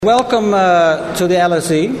Welcome to the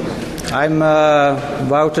LSE. I'm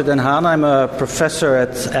Wouter Den Haan. I'm a professor at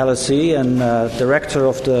LSE and director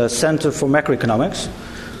of the Center for Macroeconomics,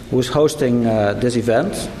 who's hosting this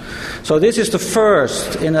event. So this is the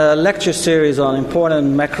first in a lecture series on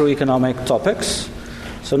important macroeconomic topics.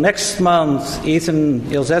 So next month, Ethan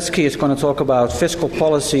Ilzetsky is going to talk about fiscal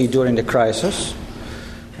policy during the crisis.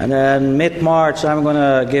 And then mid-March, I'm going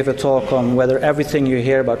to give a talk on whether everything you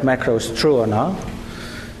hear about macro is true or not.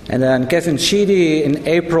 And then Kevin Sheedy in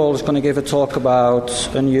April is going to give a talk about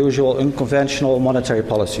unusual, unconventional monetary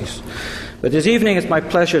policies. But this evening it's my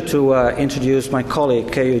pleasure to introduce my colleague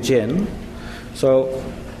Keyu Jin. So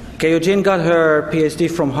Keyu Jin got her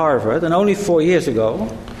PhD from Harvard, and only 4 years ago,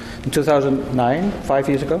 in 2009, 5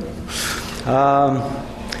 years ago.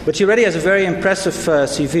 But she already has a very impressive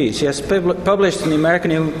CV. She has published in the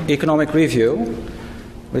American Economic Review,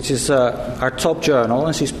 which is our top journal,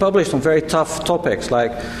 and she's published on very tough topics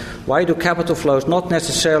like why do capital flows not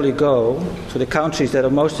necessarily go to the countries that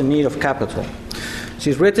are most in need of capital.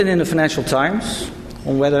 She's written in the Financial Times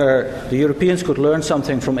on whether the Europeans could learn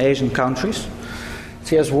something from Asian countries.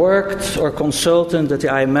 She has worked or consulted at the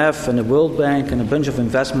IMF and the World Bank and a bunch of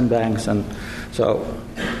investment banks, and so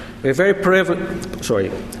we're very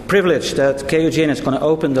privileged that Keyu Jin is going to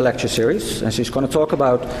open the lecture series, and she's going to talk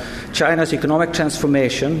about China's economic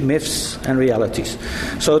transformation, myths and realities.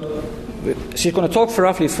 So she's going to talk for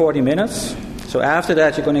roughly 40 minutes. So after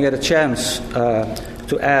that, you're going to get a chance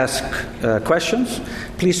to ask questions.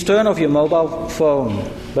 Please turn off your mobile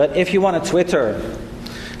phone. But if you want to Twitter,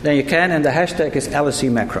 then you can, and the hashtag is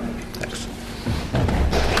LSE Macro. Thanks.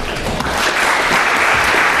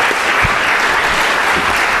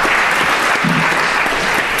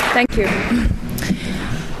 Thank you.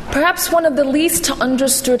 Perhaps one of the least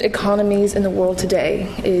understood economies in the world today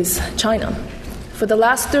is China. For the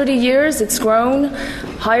last 30 years, it's grown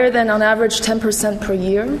higher than on average 10% per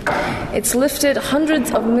year. It's lifted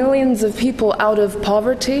hundreds of millions of people out of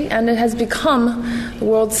poverty, and it has become the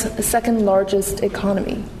world's second largest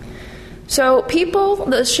economy. So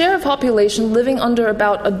the share of population living under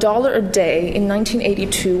about $1 a day in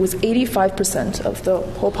 1982 was 85% of the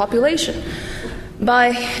whole population.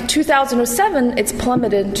 By 2007, it's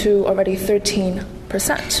plummeted to already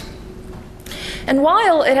 13%. And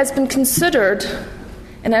while it has been considered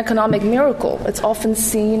an economic miracle, it's often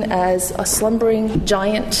seen as a slumbering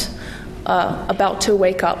giant about to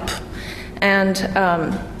wake up. And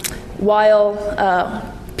while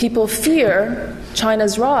people fear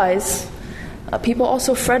China's rise, people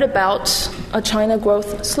also fret about a China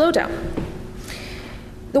growth slowdown.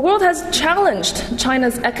 The world has challenged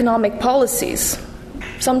China's economic policies,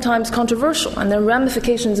 sometimes controversial, and there are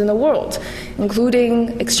ramifications in the world,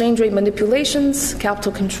 including exchange rate manipulations,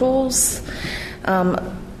 capital controls,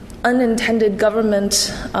 unintended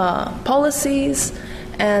government policies,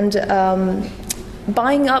 and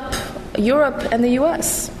buying up Europe and the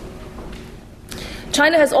US.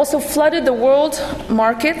 China has also flooded the world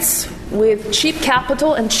markets with cheap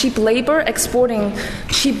capital and cheap labor, exporting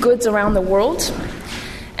cheap goods around the world.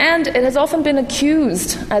 And it has often been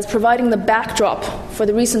accused as providing the backdrop for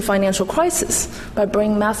the recent financial crisis by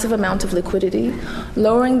bringing massive amount of liquidity,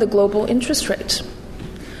 lowering the global interest rate.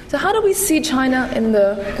 So how do we see China in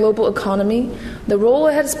the global economy, the role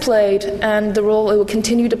it has played, and the role it will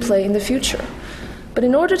continue to play in the future? But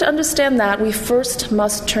in order to understand that, we first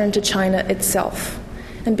must turn to China itself.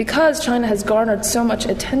 And because China has garnered so much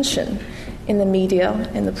attention in the media,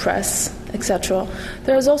 in the press, etc.,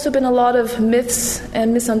 there has also been a lot of myths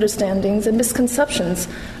and misunderstandings and misconceptions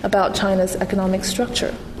about China's economic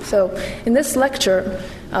structure. So in this lecture,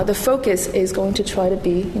 the focus is going to try to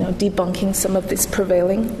be debunking some of these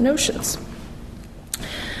prevailing notions.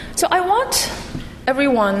 So I want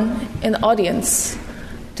everyone in the audience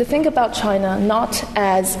to think about China not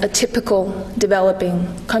as a typical developing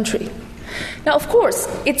country. Now, of course,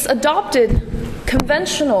 it's adopted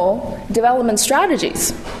conventional development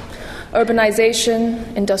strategies: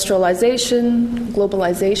 urbanization, industrialization,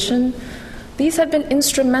 globalization. These have been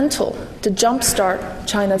instrumental to jumpstart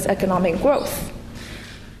China's economic growth.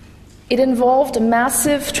 It involved a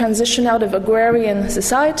massive transition out of agrarian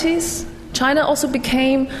societies. China also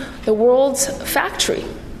became the world's factory.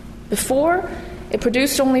 Before, it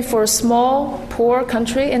produced only for a small, poor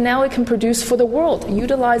country, and now it can produce for the world,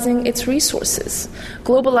 utilizing its resources.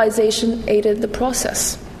 Globalization aided the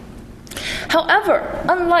process. However,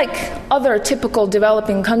 unlike other typical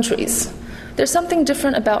developing countries, there's something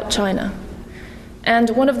different about China. And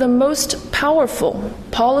one of the most powerful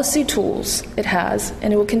policy tools it has,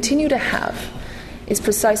 and it will continue to have, is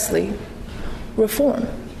precisely reform.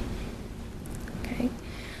 Okay?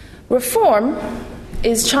 Reform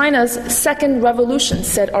is China's second revolution,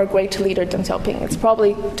 said our great leader Deng Xiaoping. It's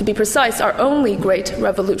probably, to be precise, our only great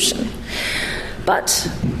revolution. But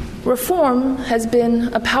reform has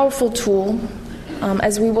been a powerful tool,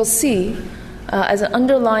 as we will see, as an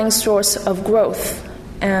underlying source of growth.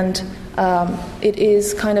 And it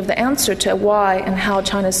is kind of the answer to why and how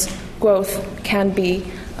China's growth can be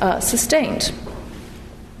sustained.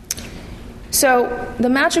 So the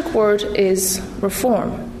magic word is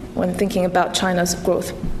reform when thinking about China's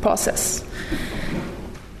growth process.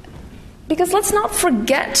 Because let's not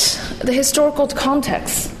forget the historical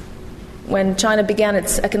context when China began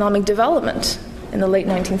its economic development in the late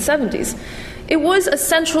 1970s. It was a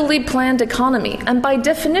centrally planned economy, and by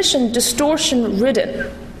definition,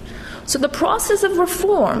 distortion-ridden. So the process of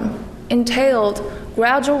reform entailed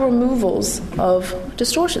gradual removals of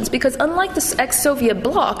distortions, because unlike the ex-Soviet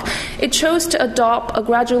bloc, it chose to adopt a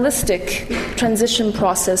gradualistic transition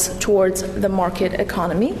process towards the market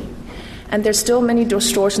economy. And there's still many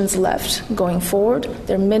distortions left going forward.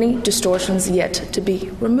 There are many distortions yet to be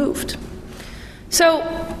removed. So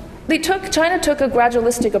China took a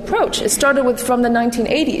gradualistic approach. It started from the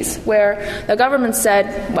 1980s, where the government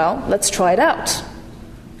said, well, let's try it out.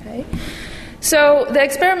 Okay? So the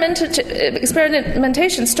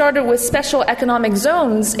experimentation started with special economic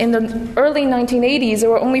zones. In the early 1980s,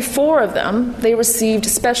 there were only 4 of them. They received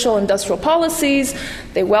special industrial policies.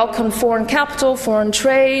 They welcomed foreign capital, foreign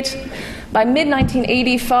trade. By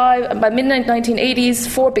mid-1980s,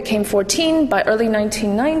 4 became 14. By early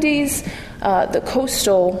 1990s, the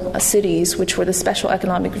coastal cities, which were the special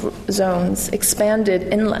economic zones, expanded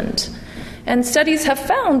inland. And studies have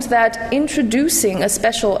found that introducing a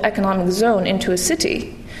special economic zone into a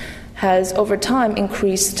city has, over time,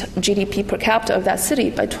 increased GDP per capita of that city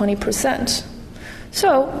by 20%.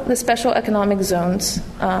 So the special economic zones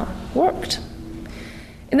worked.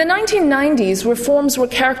 In the 1990s, reforms were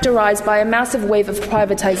characterized by a massive wave of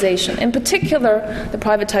privatization, in particular, the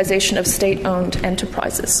privatization of state-owned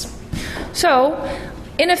enterprises. So,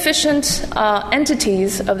 inefficient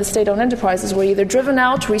entities of the state-owned enterprises were either driven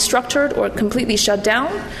out, restructured, or completely shut down.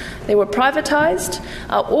 They were privatized,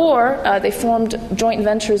 or they formed joint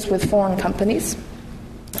ventures with foreign companies.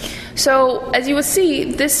 So, as you will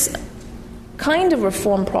see, this kind of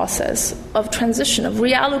reform process of transition, of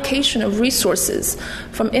reallocation of resources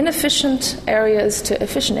from inefficient areas to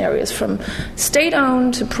efficient areas, from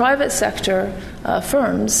state-owned to private sector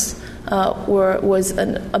firms, was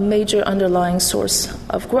a major underlying source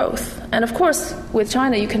of growth. And of course, with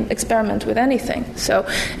China, you can experiment with anything. So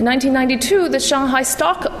in 1992, the Shanghai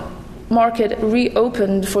stock market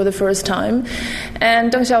reopened for the first time,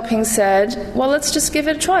 and Deng Xiaoping said, well, let's just give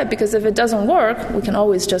it a try, because if it doesn't work, we can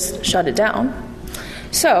always just shut it down.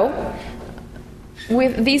 So,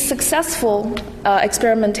 with these successful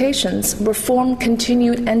experimentations, reform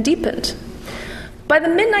continued and deepened. By the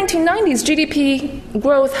mid-1990s, GDP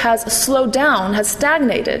growth has slowed down, has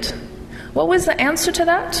stagnated. What was the answer to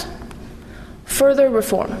that? Further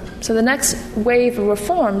reform. So the next wave of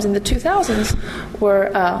reforms in the 2000s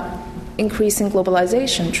were increasing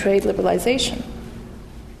globalization, trade liberalization.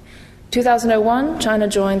 2001, China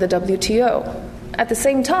joined the WTO. At the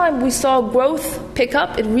same time, we saw growth pick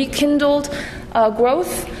up. It rekindled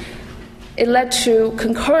growth. It led to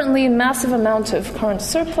concurrently massive amount of current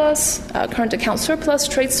account surplus,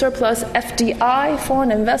 trade surplus, FDI,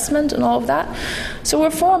 foreign investment, and all of that. So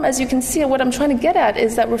reform, as you can see, what I'm trying to get at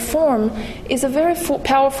is that reform is a very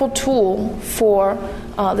powerful tool for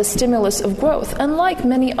the stimulus of growth, unlike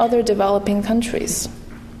many other developing countries.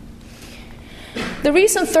 The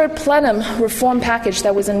recent third plenum reform package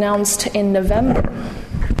that was announced in November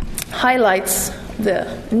highlights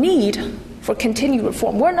the need for continued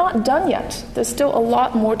reform. We're not done yet. There's still a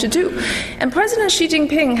lot more to do. And President Xi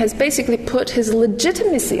Jinping has basically put his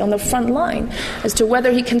legitimacy on the front line as to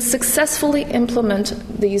whether he can successfully implement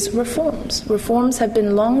these reforms. Reforms have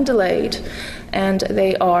been long delayed, and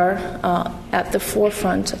they are at the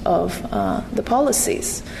forefront of the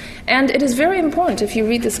policies. And it is very important, if you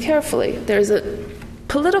read this carefully, there's a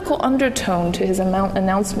political undertone to his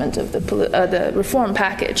announcement of the reform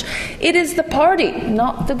package. It is the party,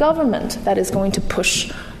 not the government, that is going to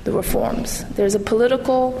push the reforms. There's a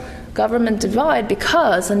political government divide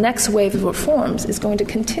because the next wave of reforms is going to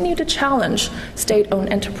continue to challenge state-owned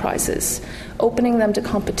enterprises, opening them to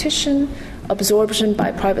competition, absorption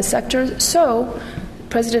by private sector. So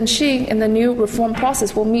President Xi in the new reform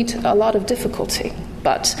process will meet a lot of difficulty.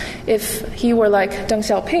 But if he were like Deng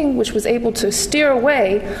Xiaoping, which was able to steer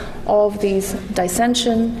away all of these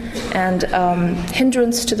dissension and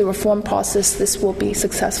hindrance to the reform process, this will be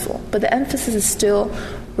successful. But the emphasis is still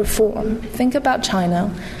reform. Think about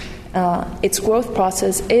China its growth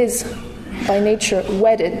process is by nature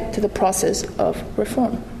wedded to the process of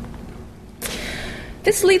reform.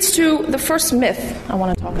 This leads to the first myth I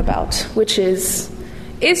want to talk about, which is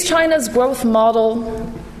China's growth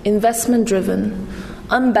model investment-driven,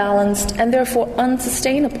 unbalanced, and therefore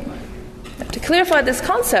unsustainable? To clarify this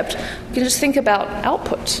concept, we can just think about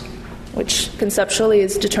output, which conceptually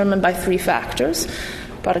is determined by three factors: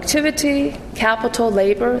 productivity, capital,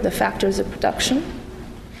 labor, the factors of production.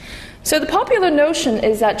 So the popular notion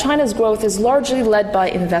is that China's growth is largely led by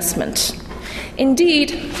investment.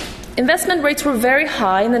 Indeed, investment rates were very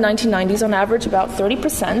high in the 1990s, on average about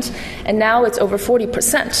 30%, and now it's over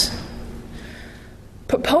 40%.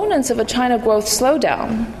 Proponents of a China growth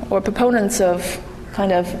slowdown, or proponents of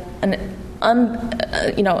kind of an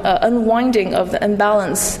unwinding of the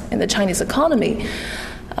imbalance in the Chinese economy,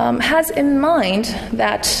 has in mind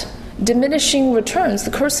that diminishing returns,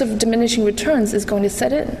 the curse of diminishing returns, is going to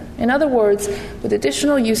set in. In other words, with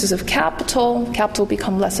additional uses of capital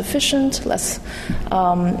become less efficient, less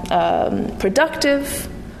productive,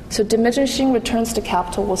 so diminishing returns to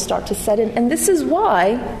capital will start to set in. And this is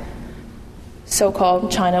why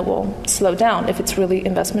so-called China will slow down if it's really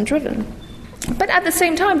investment-driven. But at the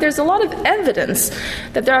same time, there's a lot of evidence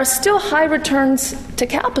that there are still high returns to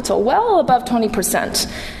capital, well above 20%,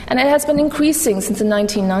 and it has been increasing since the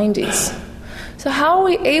 1990s. So how are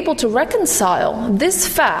we able to reconcile this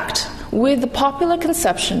fact with the popular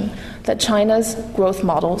conception that China's growth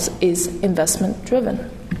models is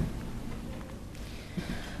investment-driven?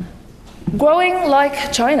 Growing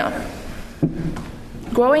like China.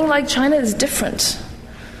 Growing like China is different.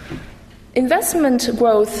 Investment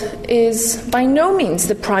growth is by no means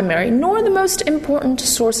the primary nor the most important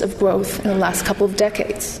source of growth in the last couple of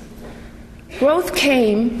decades. Growth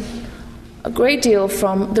came a great deal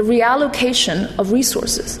from the reallocation of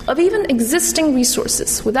resources, of even existing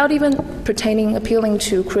resources, without even appealing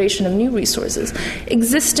to creation of new resources,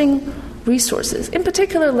 existing resources, in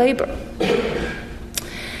particular labor.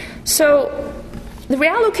 So the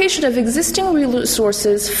reallocation of existing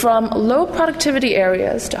resources from low productivity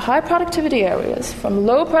areas to high productivity areas, from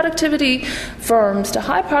low productivity firms to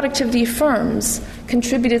high productivity firms,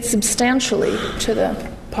 contributed substantially to the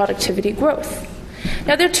productivity growth.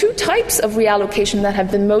 Now, there are two types of reallocation that have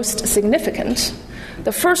been most significant,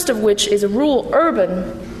 the first of which is a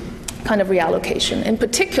rural-urban kind of reallocation. In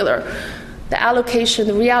particular, the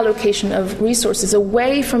reallocation of resources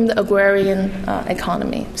away from the agrarian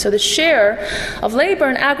economy. So the share of labor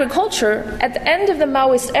in agriculture at the end of the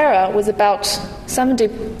Maoist era was about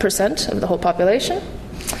 70% of the whole population,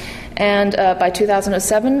 and by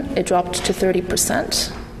 2007 it dropped to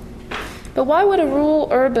 30%. But why would a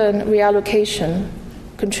rural-urban reallocation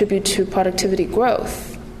contribute to productivity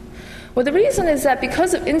growth? Well, the reason is that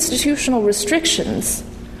because of institutional restrictions,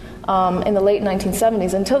 in the late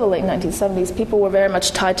 1970s, until the late 1970s, people were very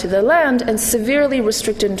much tied to their land and severely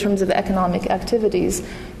restricted in terms of the economic activities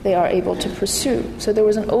they are able to pursue. So there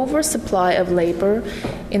was an oversupply of labor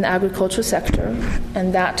in the agricultural sector,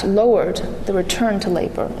 and that lowered the return to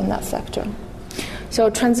labor in that sector. So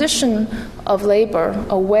transition of labor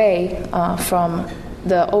away from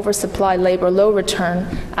the oversupply labor, low return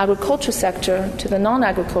agriculture sector to the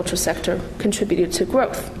non-agriculture sector contributed to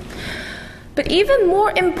growth. But even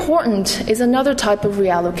more important is another type of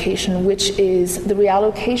reallocation, which is the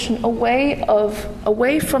reallocation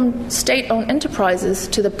away from state-owned enterprises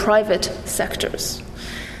to the private sectors.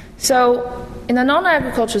 So in the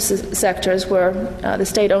non-agricultural sectors, where the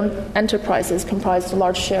state-owned enterprises comprised a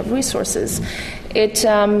large share of resources, it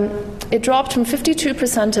dropped from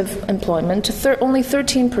 52% of employment to only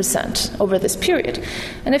 13% over this period.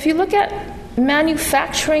 And if you look at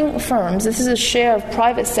manufacturing firms, this is a share of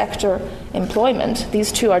private sector employment.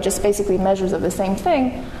 These two are just basically measures of the same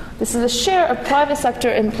thing. This is a share of private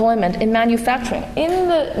sector employment in manufacturing.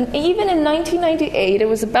 Even in 1998, it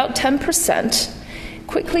was about 10%.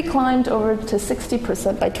 Quickly climbed over to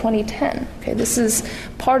 60% by 2010. Okay, this is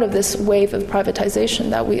part of this wave of privatization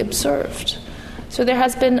that we observed. So there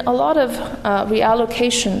has been a lot of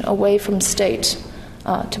reallocation away from state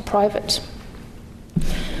to private.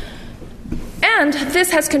 And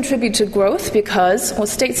this has contributed to growth because,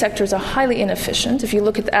 state sectors are highly inefficient. If you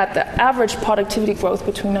look at the average productivity growth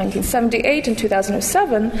between 1978 and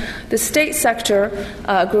 2007, the state sector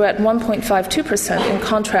grew at 1.52% in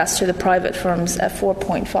contrast to the private firms at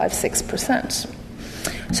 4.56%.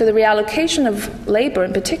 So the reallocation of labor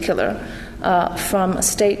in particular from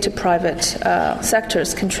state to private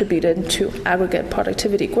sectors contributed to aggregate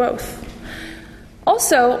productivity growth.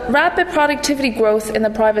 Also, rapid productivity growth in the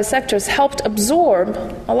private sectors helped absorb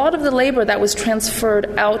a lot of the labor that was transferred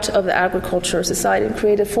out of the agriculture society and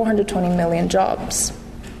created 420 million jobs.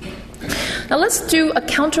 Now let's do a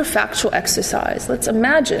counterfactual exercise. Let's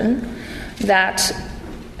imagine that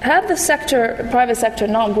had the private sector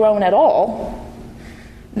not grown at all,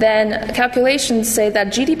 then calculations say that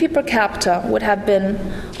GDP per capita would have been,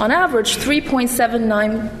 on average,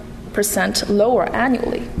 3.79% lower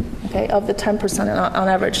annually, okay, of the 10% on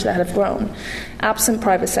average that have grown, absent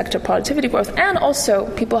private sector productivity growth. And also,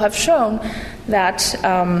 people have shown that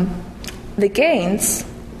the gains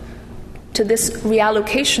to this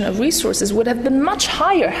reallocation of resources would have been much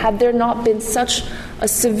higher had there not been such a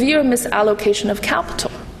severe misallocation of capital.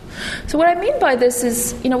 So what I mean by this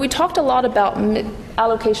is, we talked a lot about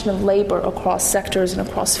allocation of labor across sectors and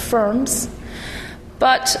across firms,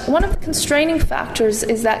 but one of the constraining factors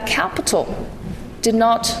is that capital did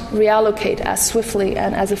not reallocate as swiftly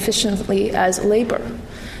and as efficiently as labor,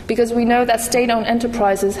 because we know that state-owned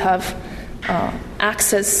enterprises have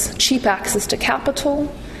cheap access to capital,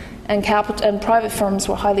 and private firms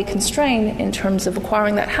were highly constrained in terms of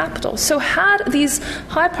acquiring that capital. So had these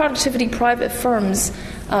high-productivity private firms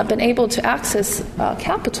been able to access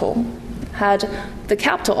capital, had the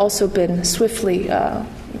capital also been swiftly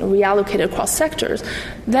reallocated across sectors,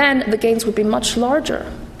 then the gains would be much larger.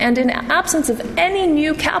 And in absence of any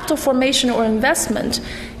new capital formation or investment,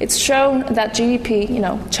 it's shown that GDP,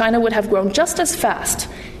 China would have grown just as fast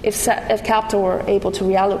if capital were able to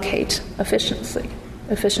reallocate efficiently.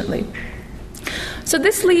 So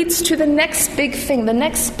this leads to the next big thing, the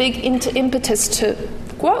next big impetus to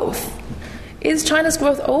growth. Is China's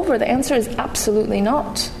growth over? The answer is absolutely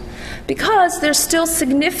not, because there's still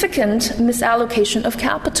significant misallocation of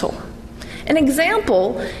capital. An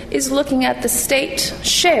example is looking at the state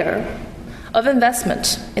share of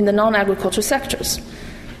investment in the non-agriculture sectors.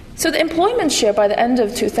 So the employment share by the end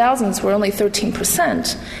of 2000s were only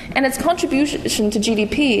 13%, and its contribution to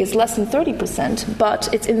GDP is less than 30%,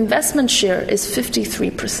 but its investment share is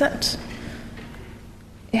 53%.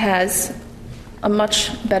 It has a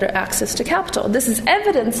much better access to capital. This is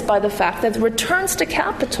evidenced by the fact that the returns to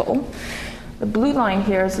capital, the blue line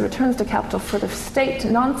here is the returns to capital for the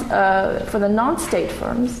for the non-state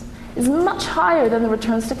firms, is much higher than the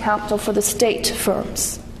returns to capital for the state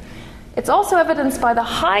firms. It's also evidenced by the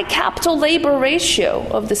high capital labor ratio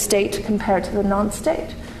of the state compared to the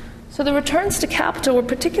non-state. So the returns to capital were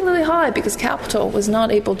particularly high because capital was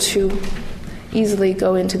not able to easily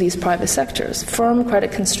go into these private sectors. Firm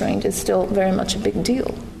credit constraint is still very much a big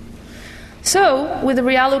deal. So with the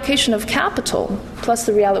reallocation of capital plus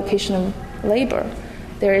the reallocation of labor,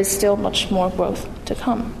 there is still much more growth to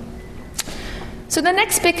come. So the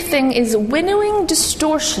next big thing is winnowing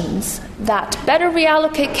distortions that better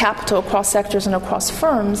reallocate capital across sectors and across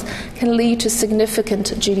firms can lead to significant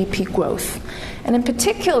GDP growth. And in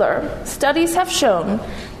particular, studies have shown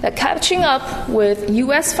that catching up with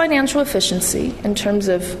U.S. financial efficiency in terms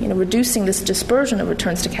of reducing this dispersion of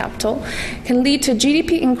returns to capital can lead to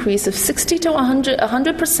GDP increase of 60 to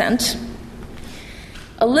 100%.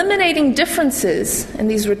 Eliminating differences in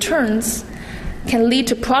these returns can lead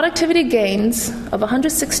to productivity gains of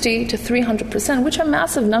 160 to 300%, which are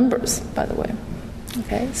massive numbers, by the way.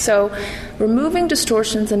 Okay, so removing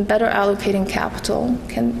distortions and better allocating capital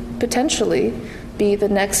can potentially be the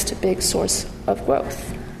next big source of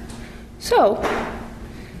growth. So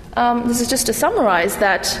this is just to summarize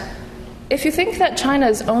that if you think that China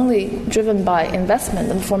is only driven by investment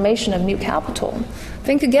and the formation of new capital,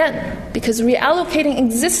 think again, because reallocating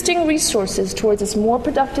existing resources towards its more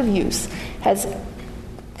productive use has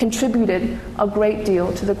contributed a great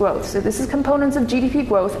deal to the growth. So this is components of GDP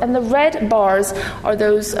growth, and the red bars are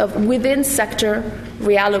those of within-sector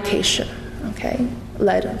reallocation,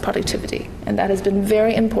 led productivity, and that has been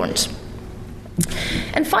very important.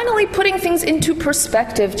 And finally, putting things into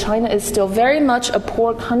perspective, China is still very much a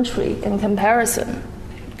poor country in comparison.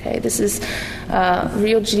 This is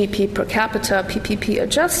real GDP per capita, PPP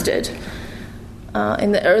adjusted.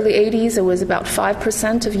 In the early 80s, it was about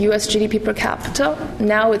 5% of U.S. GDP per capita.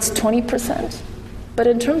 Now it's 20%. But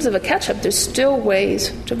in terms of a catch-up, there's still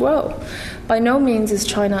ways to grow. By no means is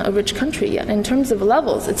China a rich country yet. In terms of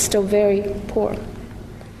levels, it's still very poor.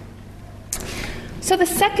 So the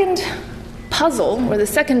second puzzle, or the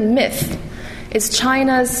second myth, is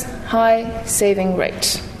China's high saving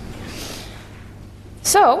rate.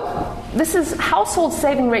 So this is household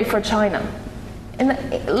saving rate for China. In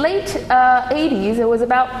the late 80s, it was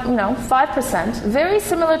about 5%, very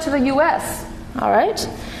similar to the U.S. All right,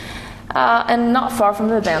 and not far from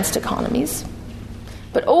the advanced economies.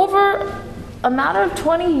 But over a matter of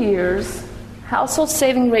 20 years, household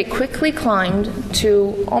saving rate quickly climbed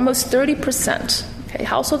to almost 30%. Okay,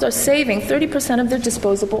 households are saving 30% of their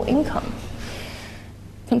disposable income.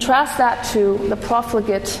 Contrast that to the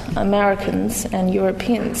profligate Americans and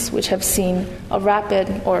Europeans, which have seen a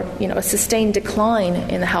rapid or a sustained decline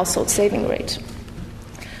in the household saving rate.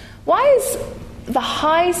 Why is the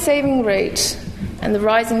high saving rate and the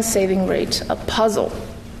rising saving rate a puzzle?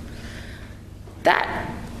 That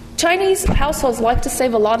Chinese households like to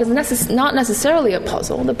save a lot is not necessarily a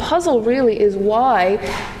puzzle. The puzzle really is why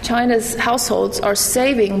China's households are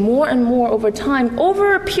saving more and more over time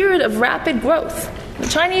over a period of rapid growth. The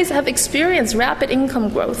Chinese have experienced rapid income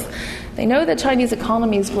growth. They know the Chinese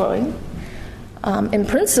economy is growing. In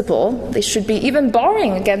principle, they should be even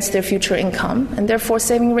borrowing against their future income, and therefore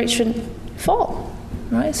saving rate should fall.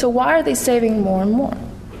 Right? So why are they saving more and more?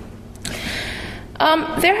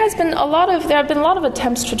 There have been a lot of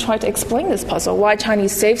attempts to try to explain this puzzle, why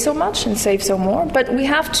Chinese save so much and save so more, but we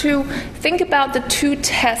have to think about the two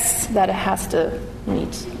tests that it has to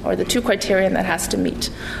meet, or the two criteria that has to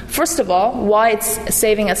meet. First of all, why it's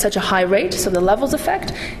saving at such a high rate, so the levels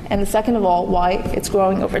effect, and second of all, why it's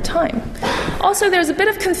growing over time. Also, there's a bit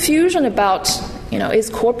of confusion about,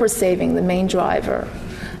 is corporate saving the main driver?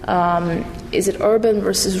 Is it urban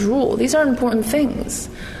versus rural? These are important things.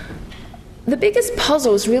 The biggest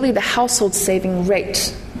puzzle is really the household saving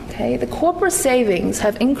rate. Okay? The corporate savings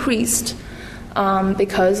have increased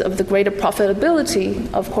because of the greater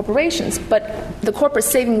profitability of corporations, but the corporate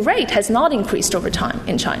saving rate has not increased over time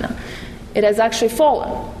in China. It has actually fallen.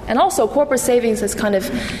 And also, corporate savings has kind of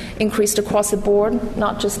increased across the board,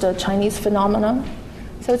 not just a Chinese phenomenon.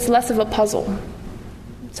 So it's less of a puzzle.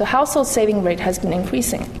 So household saving rate has been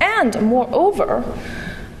increasing. And moreover,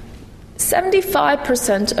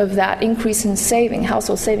 75% of that increase in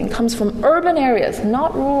household saving, comes from urban areas,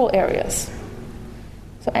 not rural areas.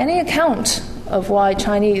 So any account of why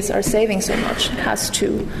Chinese are saving so much has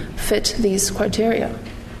to fit these criteria.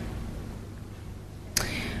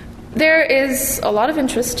 There is a lot of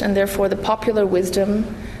interest, and therefore the popular wisdom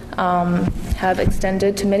have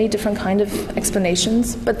extended to many different kind of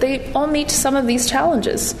explanations, but they all meet some of these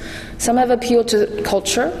challenges. Some have appealed to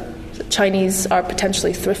culture. Chinese are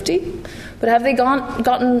potentially thrifty, but have they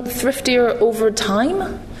gotten thriftier over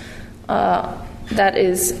time? That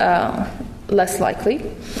is less likely.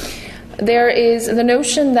 There is the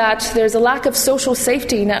notion that there's a lack of social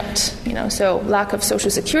safety net, so lack of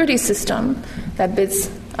social security system that bids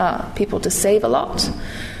people to save a lot.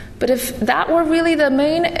 But if that were really the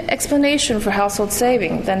main explanation for household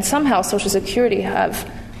saving, then somehow Social Security have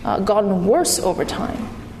gotten worse over time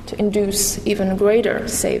to induce even greater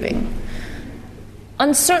saving.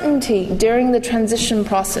 Uncertainty during the transition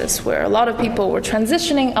process, where a lot of people were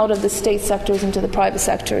transitioning out of the state sectors into the private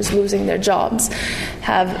sectors, losing their jobs,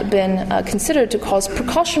 have been considered to cause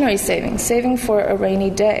precautionary saving for a rainy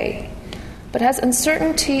day. But has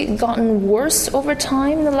uncertainty gotten worse over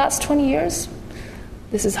time in the last 20 years?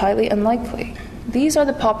 This is highly unlikely. These are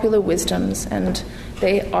the popular wisdoms, and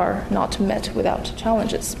they are not met without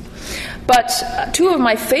challenges. But two of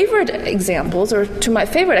my favorite examples, or to my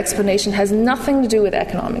favorite explanation, has nothing to do with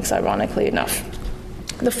economics, ironically enough.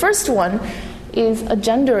 The first one is a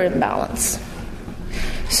gender imbalance.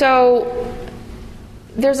 So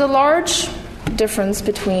there's a large difference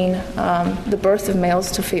between the birth of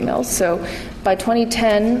males to females. So by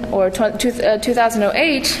 2010 or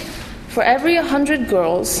 2008, for every 100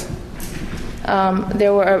 girls,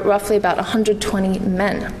 there were roughly about 120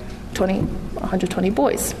 men, 120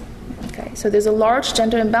 boys. Okay, so there's a large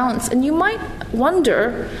gender imbalance. And you might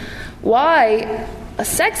wonder why a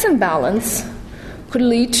sex imbalance could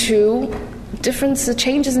lead to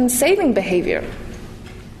changes in saving behavior.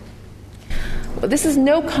 Well, this is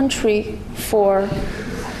no country for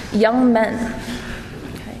young men.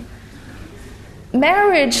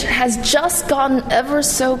 Marriage has just gotten ever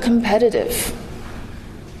so competitive.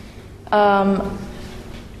 And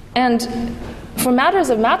for matters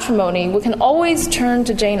of matrimony, we can always turn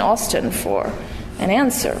to Jane Austen for an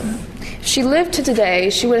answer. If she lived to today,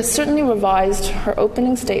 she would have certainly revised her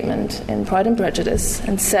opening statement in Pride and Prejudice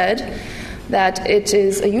and said that it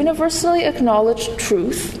is a universally acknowledged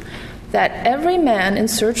truth that every man in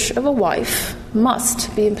search of a wife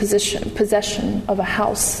must be in possession of a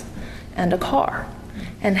house and a car,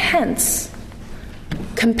 and hence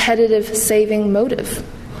competitive saving motive.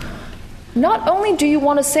 Not only do you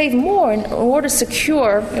want to save more in order to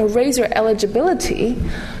secure or raise your eligibility,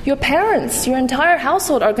 your parents, your entire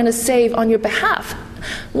household are going to save on your behalf.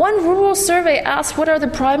 One rural survey asked what are the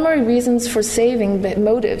primary reasons for saving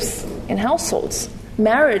motives in households.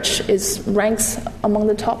 Marriage ranks among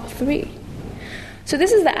the top 3. So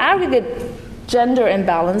this is the aggregate gender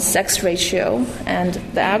imbalance, sex ratio, and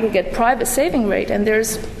the aggregate private saving rate, and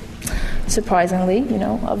there's surprisingly,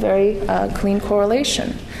 a very clean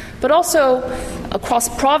correlation. But also across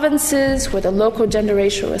provinces where the local gender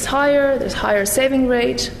ratio is higher, there's higher saving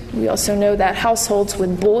rate. We also know that households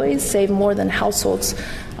with boys save more than households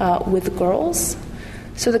with girls.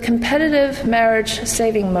 So the competitive marriage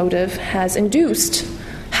saving motive has induced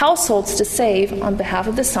households to save on behalf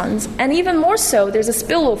of the sons, and even more so, there's a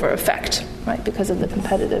spillover effect, right, because of the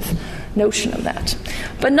competitive notion of that.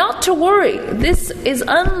 But not to worry, this is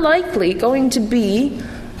unlikely going to be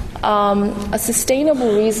a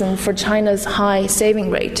sustainable reason for China's high saving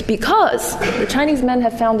rate, because the Chinese men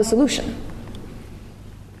have found a solution.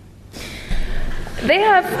 They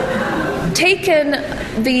have taken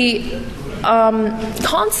the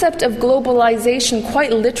concept of globalization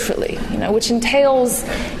quite literally, which entails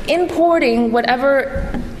importing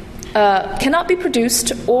whatever cannot be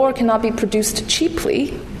produced or cannot be produced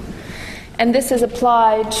cheaply, and this is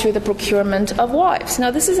applied to the procurement of wives. Now,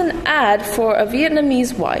 this is an ad for a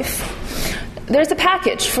Vietnamese wife. There's a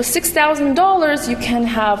package. For $6,000, you can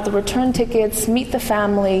have the return tickets, meet the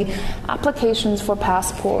family, applications for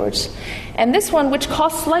passports. And this one, which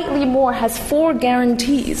costs slightly more, has 4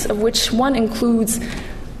 guarantees, of which one includes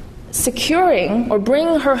securing or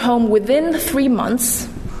bringing her home within 3 months,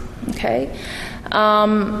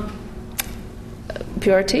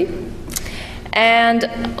 purity, and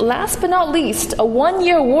last but not least, a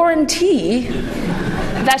 1-year warranty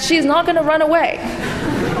that she's not going to run away.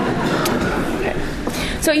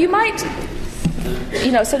 So you might,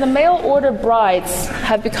 so the mail order brides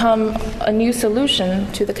have become a new solution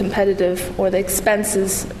to the competitive or the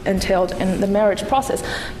expenses entailed in the marriage process.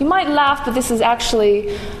 You might laugh, but this is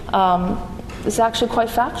actually quite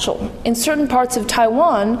factual. In certain parts of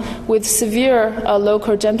Taiwan, with severe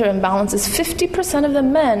local gender imbalances, 50% of the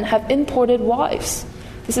men have imported wives.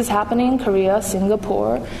 This is happening in Korea,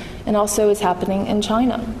 Singapore, and also is happening in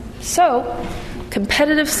China. So,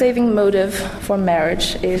 competitive saving motive for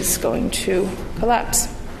marriage is going to collapse.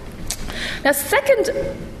 Now, second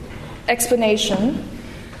explanation,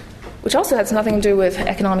 which also has nothing to do with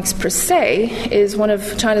economics per se, is one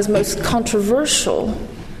of China's most controversial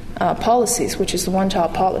policies, which is the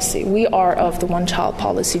one-child policy. We are of the one-child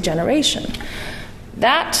policy generation.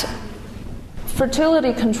 That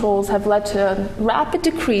fertility controls have led to a rapid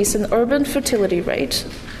decrease in urban fertility rate,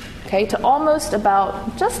 to almost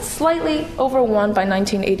about just slightly over 1 by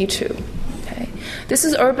 1982. This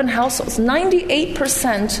is urban households.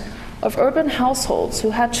 98% of urban households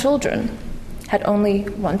who had children had only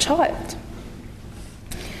one child.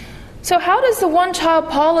 So how does the one-child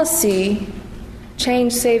policy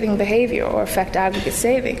change saving behavior or affect aggregate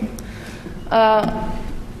saving?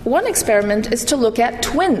 One experiment is to look at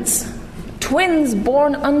twins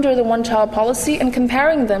born under the one-child policy and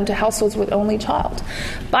comparing them to households with only child.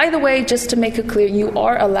 By the way, just to make it clear, you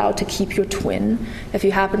are allowed to keep your twin if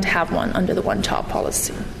you happen to have one under the one-child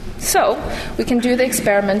policy. So we can do the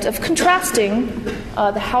experiment of contrasting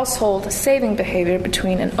the household saving behavior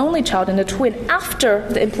between an only child and a twin after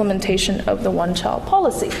the implementation of the one-child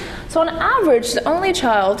policy. So on average, the only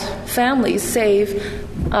child families save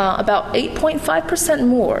about 8.5%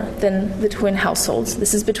 more than the twin households.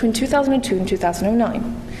 This is between 2002 and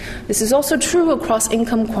 2009. This is also true across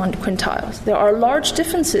income quintiles. There are large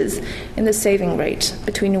differences in the saving rate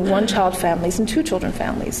between one-child families and two-children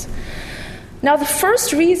families. Now, the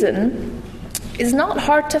first reason is not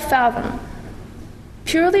hard to fathom.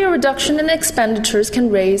 Purely a reduction in expenditures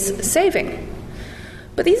can raise saving.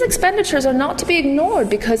 But these expenditures are not to be ignored,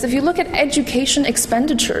 because if you look at education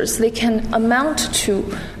expenditures, they can amount to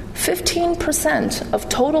 15% of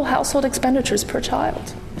total household expenditures per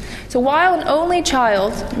child. So while an only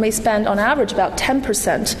child may spend on average about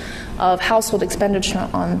 10% of household expenditure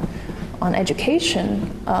on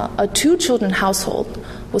education, a two-children household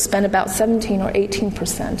will spend about 17 or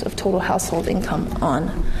 18% of total household income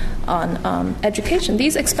on education.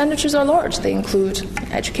 These expenditures are large. They include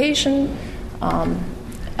education,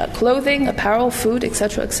 clothing, apparel, food,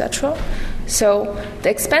 etc., etc. So the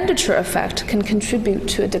expenditure effect can contribute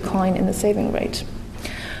to a decline in the saving rate.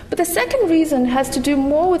 But the second reason has to do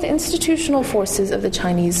more with institutional forces of the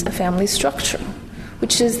Chinese family structure,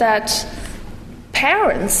 which is that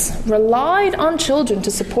parents relied on children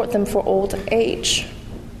to support them for old age.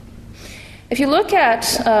 If you look at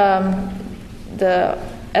the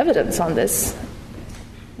evidence on this,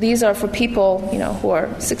 these are for people, who are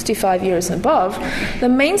 65 years and above. The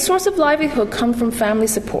main source of livelihood comes from family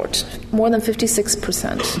support, more than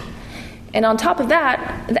 56%. And on top of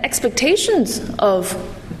that, the expectations of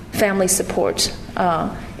family support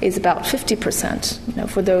is about 50%,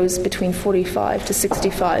 for those between 45 to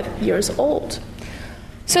 65 years old.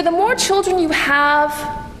 So the more children you have,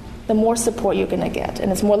 the more support you're going to get,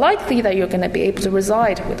 and it's more likely that you're going to be able to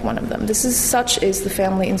reside with one of them. Such is the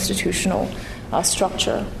family institutional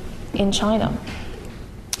structure in China.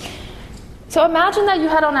 So imagine that you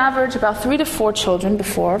had on average about 3 to 4 children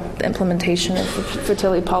before the implementation of the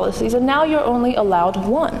fertility policies, and now you're only allowed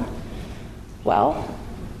 1. Well,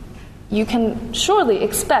 you can surely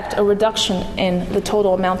expect a reduction in the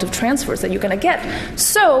total amount of transfers that you're going to get.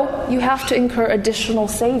 So you have to incur additional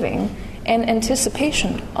saving in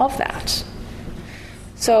anticipation of that.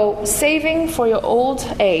 So saving for your old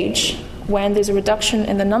age when there's a reduction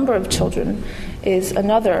in the number of children is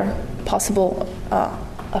another possible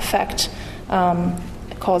effect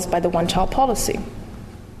caused by the one-child policy.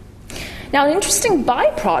 Now, an interesting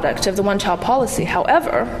byproduct of the one-child policy,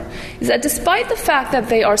 however, is that despite the fact that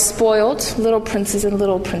they are spoiled little princes and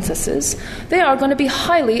little princesses, they are going to be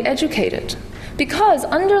highly educated. Because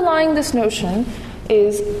underlying this notion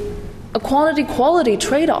is a quantity-quality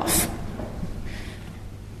trade-off.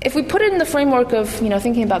 If we put it in the framework of,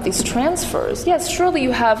 thinking about these transfers, yes, surely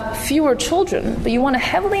you have fewer children, but you want to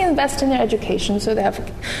heavily invest in their education so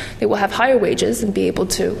they will have higher wages and be able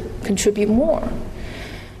to contribute more.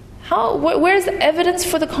 Where's the evidence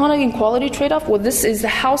for the quantity and quality trade-off? Well, this is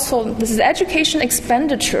the education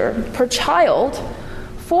expenditure per child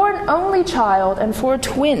for an only child and for a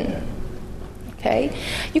twin. Okay?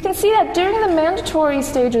 You can see that during the mandatory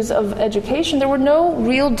stages of education, there were no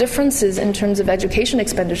real differences in terms of education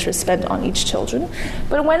expenditure spent on each children.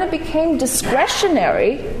 But when it became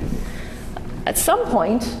discretionary, at some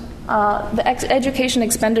point, the education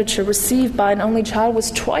expenditure received by an only child was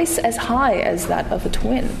twice as high as that of a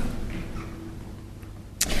twin.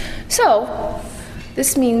 So,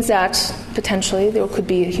 this means that potentially there could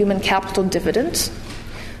be a human capital dividend.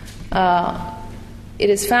 It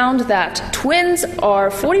is found that twins are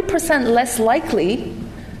 40% less likely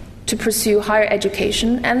to pursue higher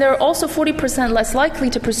education, and they're also 40% less likely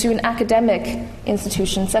to pursue an academic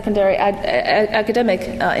institution, secondary academic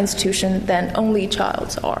institution, than only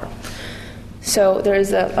childs are. So there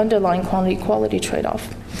is an underlying quantity-quality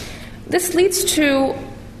trade-off. This leads to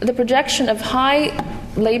the projection of high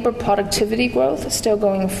labor productivity growth still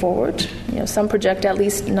going forward. Some project at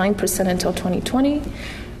least 9% until 2020,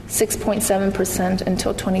 6.7%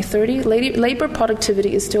 until 2030. Labor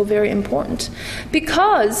productivity is still very important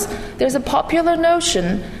because there's a popular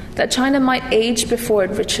notion that China might age before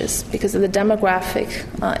it riches because of the demographic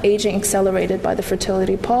aging accelerated by the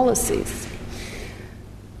fertility policies.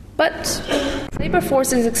 But labor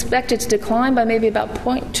force is expected to decline by maybe about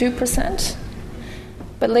 0.2%.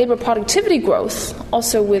 But labor productivity growth,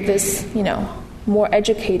 also with this, more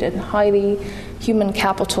educated, highly human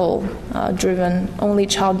capital driven only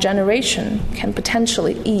child generation, can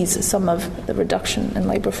potentially ease some of the reduction in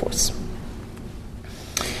labor force.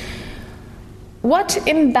 What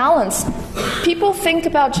imbalance? People think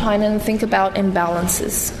about China and think about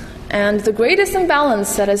imbalances. And the greatest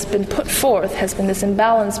imbalance that has been put forth has been this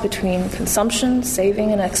imbalance between consumption,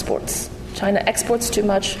 saving, and exports. China exports too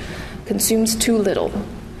much, consumes too little.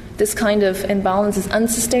 This kind of imbalance is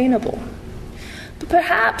unsustainable. But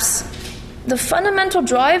perhaps the fundamental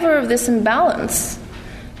driver of this imbalance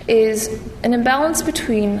is an imbalance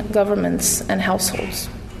between governments and households.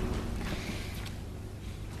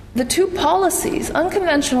 The two policies,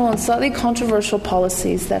 unconventional and slightly controversial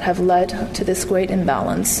policies that have led to this great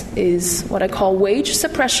imbalance is what I call wage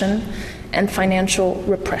suppression and financial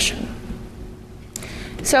repression.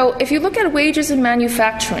 So if you look at wages in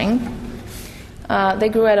manufacturing, they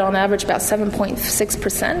grew at on average about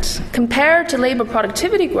 7.6%, compared to labor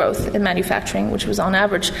productivity growth in manufacturing, which was on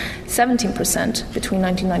average 17% between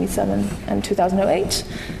 1997 and 2008,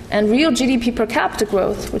 and real GDP per capita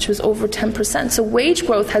growth, which was over 10%. So wage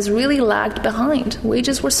growth has really lagged behind.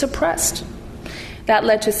 Wages were suppressed. That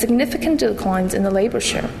led to significant declines in the labor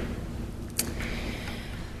share.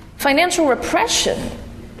 Financial repression.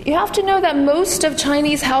 You have to know that most of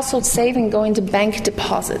Chinese household saving go into bank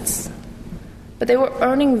deposits. But they were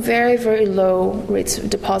earning very, very low rates of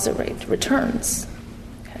deposit rate returns.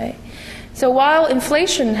 Okay, so while there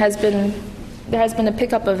has been a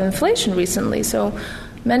pickup of inflation recently. So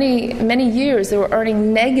many years they were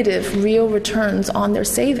earning negative real returns on their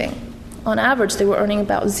saving. On average, they were earning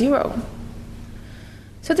about 0.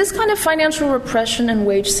 So this kind of financial repression and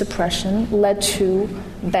wage suppression led to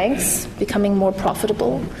banks becoming more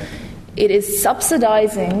profitable. It is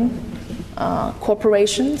subsidizing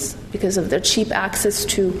corporations because of their cheap access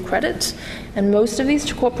to credit, and most of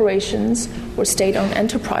these corporations were state-owned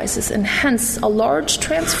enterprises, and hence a large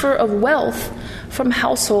transfer of wealth from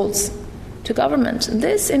households to government.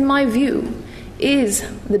 This, in my view, is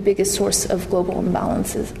the biggest source of global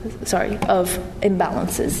imbalances,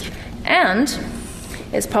 and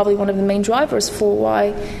is probably one of the main drivers for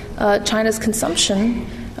why China's consumption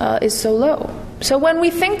is so low. So when we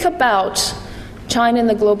think about China in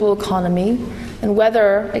the global economy and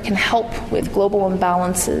whether it can help with global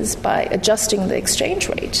imbalances by adjusting the exchange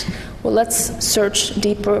rate, well, let's search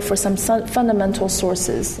deeper for some fundamental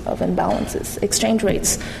sources of imbalances. Exchange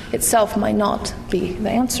rates itself might not be the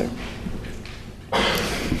answer.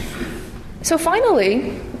 So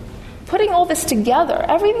finally, putting all this together,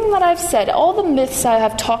 everything that I've said, all the myths I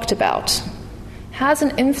have talked about, has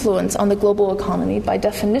an influence on the global economy by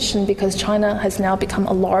definition, because China has now become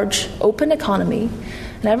a large, open economy,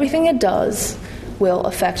 and everything it does will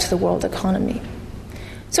affect the world economy.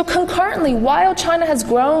 So concurrently, while China has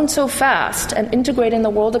grown so fast and integrated in the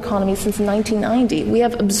world economy since 1990, we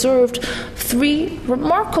have observed three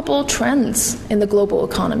remarkable trends in the global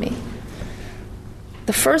economy.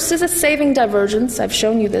 The first is a saving divergence. I've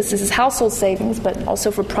shown you this. This is household savings, but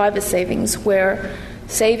also for private savings, where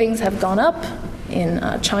savings have gone up in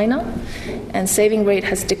China, and saving rate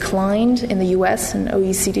has declined in the US and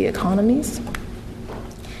OECD economies.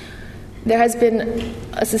 There has been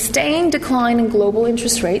a sustained decline in global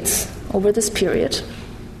interest rates over this period.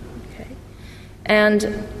 Okay.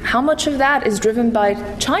 And how much of that is driven by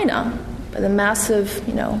China, by the massive,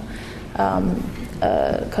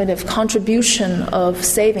 kind of contribution of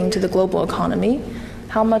saving to the global economy?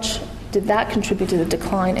 How much did that contribute to the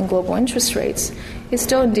decline in global interest rates? Is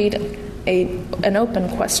still indeed an open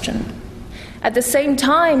question. At the same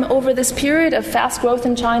time, over this period of fast growth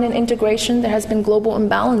in China and integration, there has been global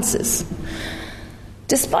imbalances.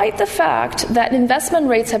 Despite the fact that investment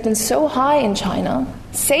rates have been so high in China,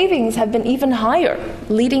 savings have been even higher,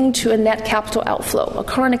 leading to a net capital outflow, a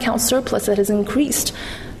current account surplus that has increased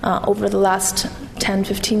over the last 10,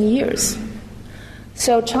 15 years.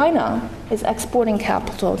 So China is exporting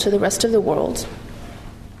capital to the rest of the world,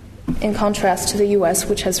 in contrast to the US,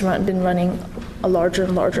 which has been running a larger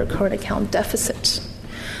and larger current account deficit.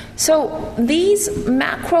 So these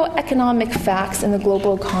macroeconomic facts in the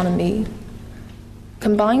global economy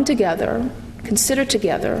combined together, considered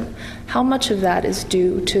together, how much of that is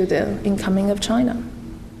due to the incoming of China?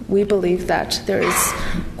 We believe that there is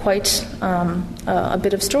quite a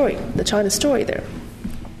bit of story, the China story there.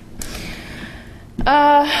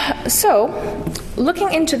 So,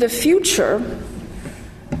 looking into the future,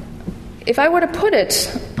 if I were to put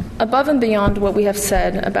it above and beyond what we have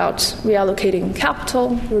said about reallocating capital,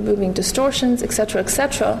 removing distortions, etc.,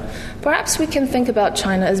 perhaps we can think about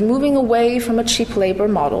China as moving away from a cheap labor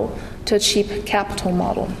model to a cheap capital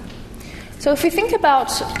model. So if we think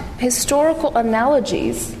about historical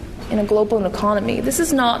analogies in a global economy, this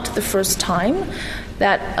is not the first time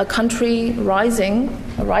that a rising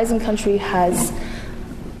country has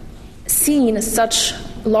seen such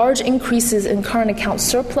large increases in current account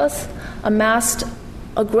surplus, amassed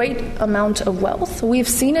a great amount of wealth. We've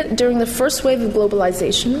seen it during the first wave of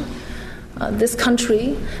globalization. This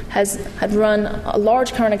country had run a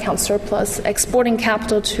large current account surplus, exporting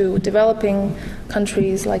capital to developing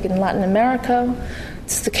countries like in Latin America.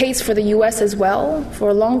 It's the case for the U.S. as well. For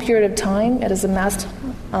a long period of time, it has amassed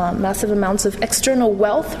massive amounts of external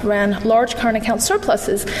wealth, ran large current account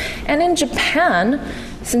surpluses. And in Japan,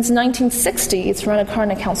 since 1960, it's run a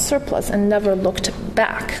current account surplus and never looked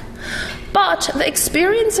back. But the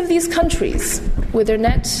experience of these countries with their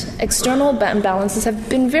net external imbalances have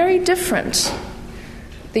been very different.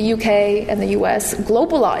 The UK and the US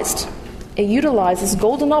globalized. It utilized this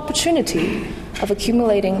golden opportunity of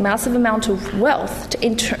accumulating massive amount of wealth to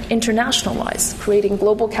internationalize, creating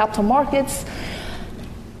global capital markets,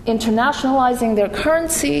 internationalizing their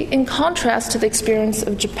currency, in contrast to the experience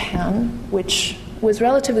of Japan, which was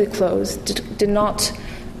relatively closed, did not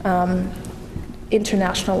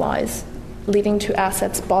internationalize, leading to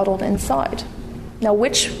assets bottled inside. Now,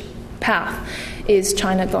 which path is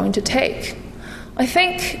China going to take? I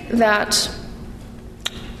think that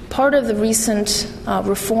part of the recent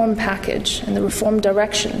reform package and the reform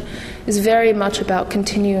direction is very much about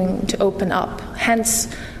continuing to open up. Hence,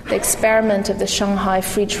 the experiment of the Shanghai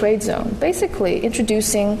Free Trade Zone, basically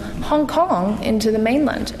introducing Hong Kong into the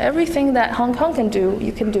mainland. Everything that Hong Kong can do,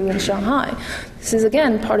 you can do in Shanghai. This is,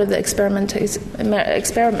 again, part of the experiment,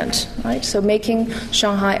 right? So making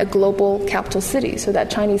Shanghai a global capital city so that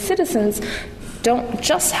Chinese citizens don't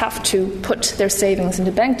just have to put their savings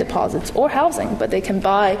into bank deposits or housing, but they can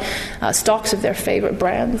buy stocks of their favorite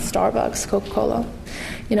brands, Starbucks, Coca-Cola,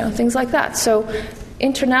 things like that. So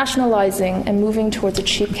internationalizing and moving towards a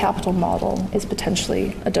cheap capital model is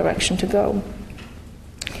potentially a direction to go.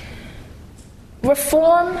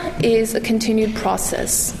 Reform is a continued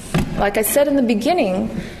process. Like I said in the beginning,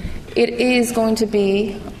 it is going to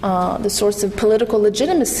be the source of political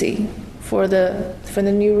legitimacy for the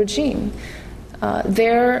new regime.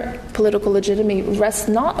 Their political legitimacy rests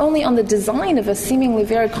not only on the design of a seemingly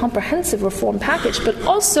very comprehensive reform package, but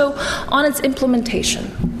also on its implementation.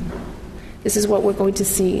 This is what we're going to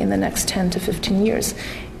see in the next 10 to 15 years.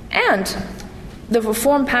 And the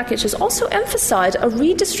reform package has also emphasized a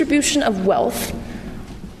redistribution of wealth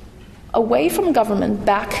away from government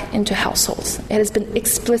back into households. It has been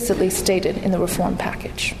explicitly stated in the reform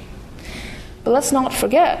package. But let's not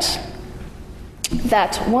forget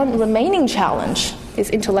that one remaining challenge is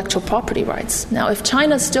intellectual property rights. Now, if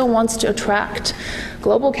China still wants to attract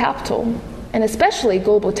global capital, and especially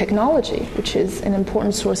global technology, which is an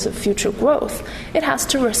important source of future growth, it has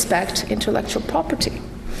to respect intellectual property.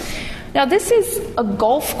 Now, this is a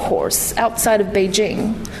golf course outside of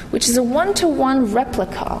Beijing, which is a one-to-one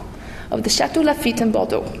replica of the Chateau Lafite in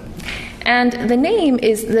Bordeaux. And the name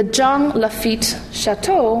is the Zhang Lafite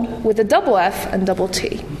Chateau with a double F and double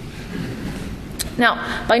T.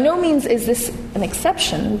 Now, by no means is this an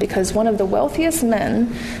exception, because one of the wealthiest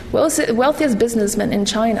businessmen in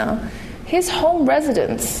China, his home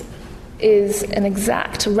residence is an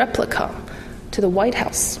exact replica to the White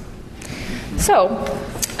House. So,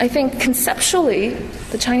 I think conceptually,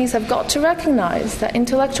 the Chinese have got to recognize that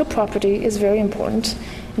intellectual property is very important,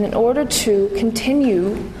 and in order to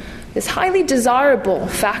continue this highly desirable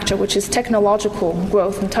factor, which is technological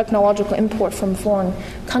growth and technological import from foreign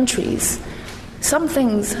countries, some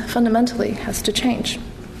things fundamentally has to change.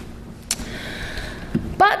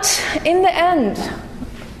 But in the end,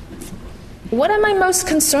 what am I most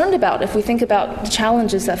concerned about if we think about the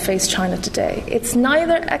challenges that face China today? It's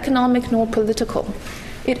neither economic nor political.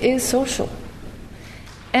 It is social.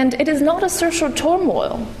 And it is not a social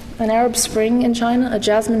turmoil, an Arab Spring in China, a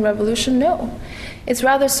Jasmine Revolution. No. It's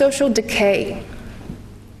rather social decay.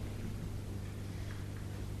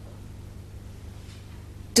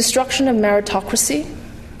 Destruction of meritocracy,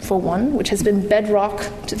 for one, which has been bedrock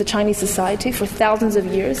to the Chinese society for thousands of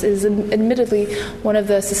years, is admittedly one of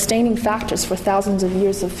the sustaining factors for thousands of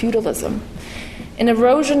years of feudalism. An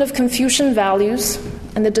erosion of Confucian values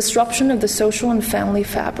and the disruption of the social and family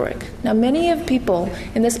fabric. Now, many of people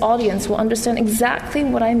in this audience will understand exactly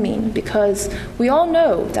what I mean, because we all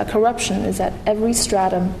know that corruption is at every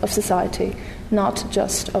stratum of society, not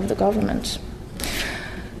just of the government.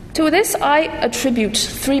 To this, I attribute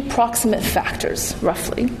three proximate factors,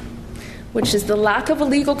 roughly, which is the lack of a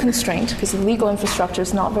legal constraint, because the legal infrastructure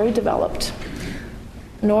is not very developed,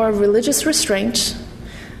 nor a religious restraint,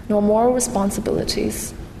 nor moral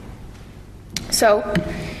responsibilities. So,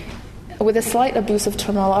 with a slight abuse of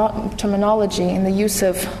terminology in the use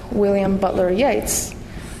of William Butler Yeats,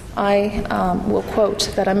 I will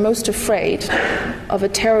quote that I'm most afraid of a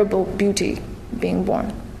terrible beauty being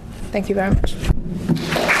born. Thank you very much.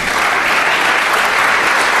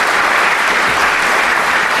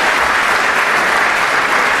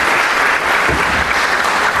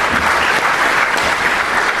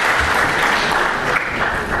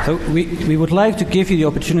 So we would like to give you the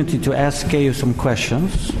opportunity to ask Keyu some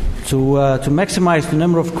questions. To maximize the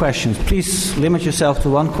number of questions, please limit yourself to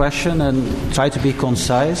one question and try to be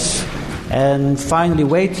concise. And finally,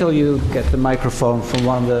 wait till you get the microphone from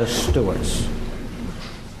one of the stewards.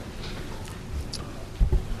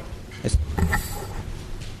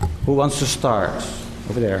 Who wants to start?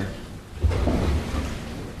 Over there.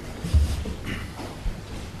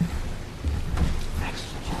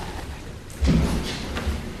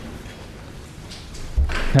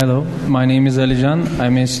 Hello, my name is Alijan.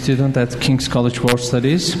 I'm a student at King's College World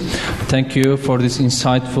Studies. Thank you for this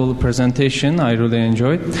insightful presentation. I really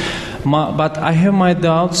enjoyed. But I have my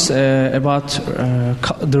doubts about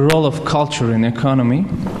the role of culture in economy.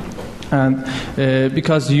 And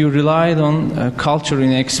because you relied on culture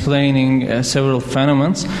in explaining several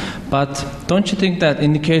phenomena, but don't you think that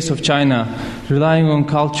in the case of China, relying on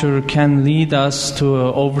culture can lead us to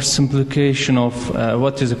an oversimplification of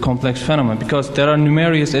what is a complex phenomenon? Because there are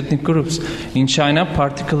numerous ethnic groups in China,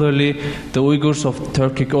 particularly the Uyghurs of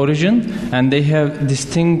Turkic origin, and they have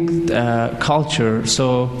distinct culture.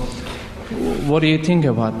 So what do you think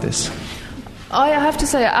about this? I have to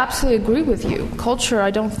say I absolutely agree with you. Culture, I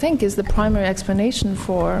don't think, is the primary explanation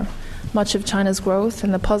for much of China's growth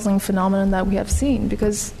and the puzzling phenomenon that we have seen,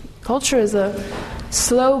 because Culture is a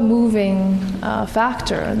slow-moving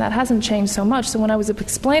factor, and that hasn't changed so much. So when I was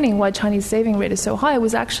explaining why Chinese saving rate is so high, I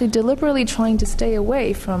was actually deliberately trying to stay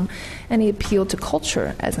away from any appeal to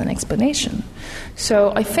culture as an explanation.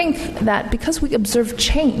 So I think that because we observe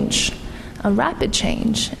change, a rapid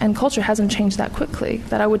change, and culture hasn't changed that quickly,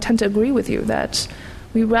 that I would tend to agree with you that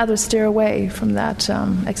we rather steer away from that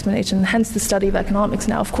explanation, hence the study of economics.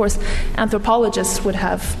 Now, of course, anthropologists would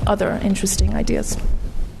have other interesting ideas.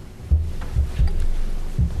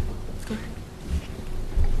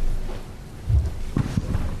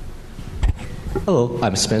 Hello,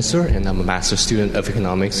 I'm Spencer, and I'm a master's student of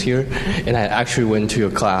economics here. And I actually went to your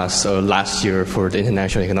class last year for the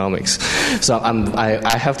international economics. So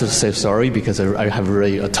I have to say sorry because I have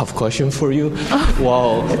really a tough question for you.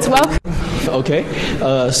 It's welcome. Okay.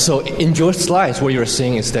 So in your slides, what you're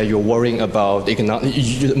saying is that you're worrying about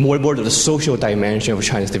more the social dimension of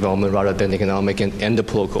China's development rather than economic and the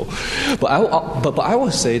political. But I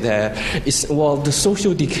would say that the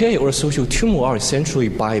social decay or social turmoil are essentially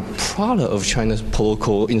byproduct of China's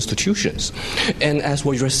political institutions. And as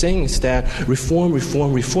what you're saying is that reform is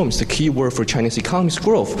the key word for Chinese economy's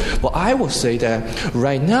growth. But I will say that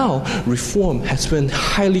right now, reform has been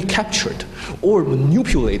highly captured or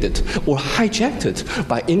manipulated or hijacked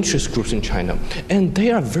by interest groups in China. And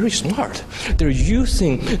they are very smart. They're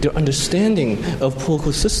using their understanding of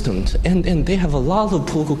political systems, and they have a lot of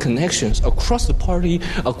political connections across the party,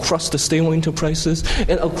 across the state-owned enterprises,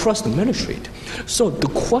 and across the military. So the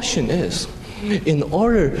question is, in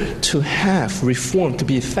order to have reform to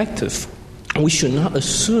be effective, we should not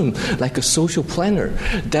assume like a social planner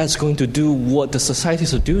that's going to do what the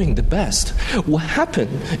societies are doing the best. What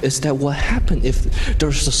happened if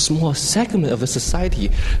there's a small segment of a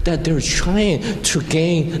society that they're trying to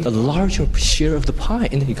gain a larger share of the pie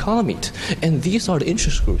in the economy. And these are the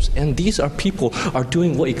interest groups, and these are people are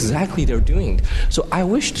doing what exactly they're doing. So I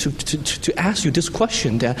wish to ask you this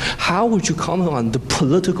question, that how would you comment on the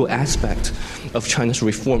political aspect of China's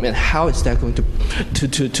reform, and how is that going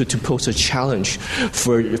to pose a challenge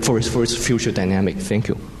for its future dynamic? Thank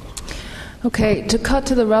you. Okay, to cut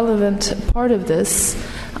to the relevant part of this,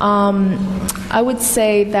 I would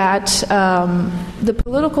say that the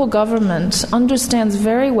political government understands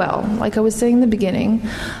very well, like I was saying in the beginning,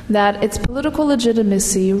 that its political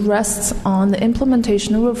legitimacy rests on the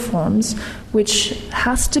implementation of reforms, which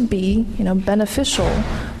has to be, beneficial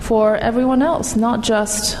for everyone else, not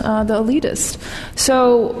just the elitist.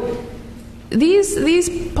 So these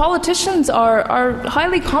politicians are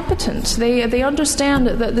highly competent. They understand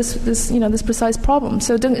that this precise problem.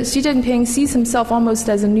 So Xi Jinping sees himself almost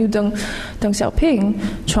as a new Deng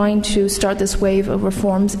Xiaoping, trying to start this wave of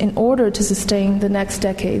reforms in order to sustain the next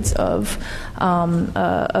decades of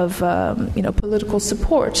political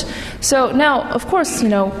support. So now, of course,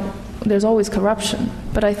 there's always corruption.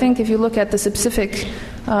 But I think if you look at the specific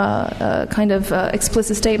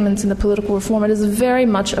explicit statements in the political reform, it is very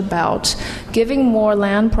much about giving more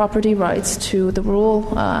land property rights to the rural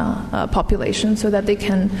population so that they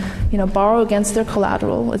can, borrow against their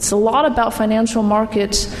collateral. It's a lot about financial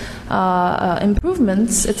market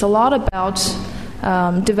improvements. It's a lot about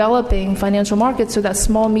developing financial markets so that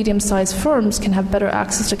small, medium-sized firms can have better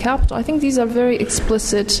access to capital. I think these are very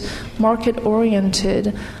explicit,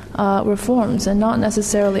 market-oriented reforms, and not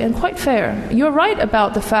necessarily, and quite fair. You're right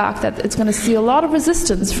about the fact that it's going to see a lot of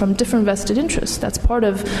resistance from different vested interests. That's part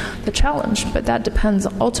of the challenge, but that depends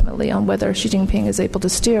ultimately on whether Xi Jinping is able to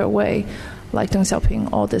steer away, like Deng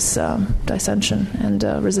Xiaoping, all this dissension and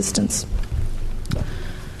resistance.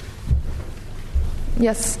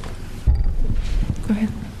 Yes? Go ahead.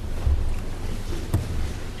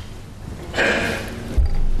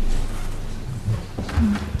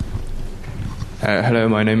 Hello,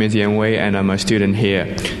 my name is Yan Wei, and I'm a student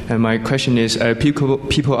here. And my question is,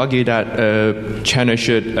 people argue that China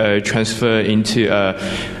should transfer into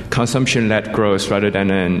consumption-led growth rather than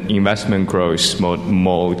an investment growth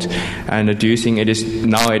mode. And do you think is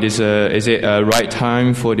it a right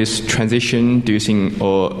time for this transition? Do you think,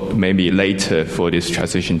 or maybe later for this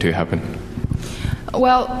transition to happen?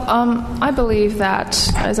 Well, I believe that,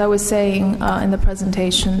 as I was saying in the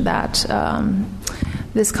presentation, that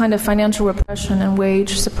this kind of financial repression and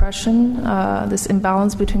wage suppression, this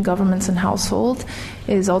imbalance between governments and household,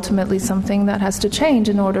 is ultimately something that has to change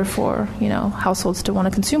in order for households to want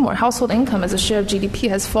to consume more. Household income as a share of GDP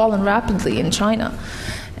has fallen rapidly in China.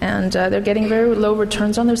 And they're getting very low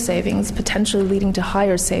returns on their savings, potentially leading to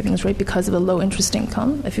higher savings rate because of a low interest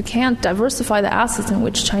income. If you can't diversify the assets in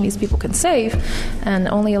which Chinese people can save and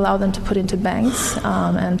only allow them to put into banks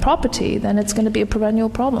and property, then it's going to be a perennial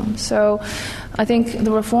problem. So I think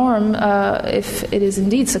the reform, if it is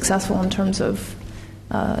indeed successful in terms of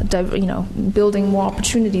building more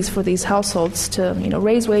opportunities for these households to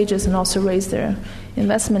raise wages and also raise their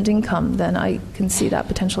investment income, then I can see that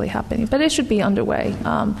potentially happening. But it should be underway.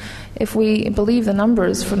 If we believe the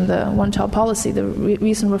numbers from the one-child policy, the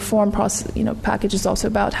recent reform package is also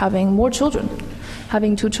about having more children,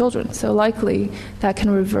 having 2 children. So likely that can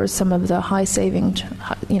reverse some of the high saving,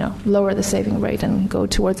 lower the saving rate and go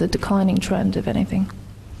towards a declining trend, if anything.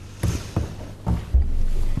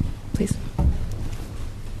 Please.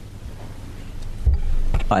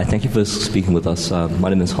 Hi, thank you for speaking with us. My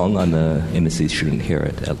name is Hong. I'm an MSc student here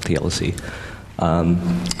at the LSE.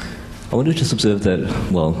 I wanted to just observe that,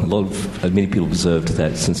 many people observed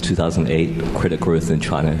that since 2008, credit growth in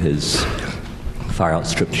China has far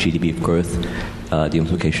outstripped GDP growth. The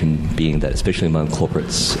implication being that, especially among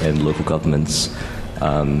corporates and local governments,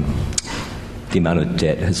 the amount of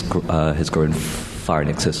debt has grown far in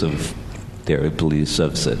excess of their ability to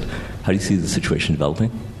service it. How do you see the situation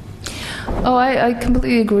developing? Oh, I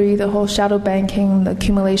completely agree. The whole shadow banking, the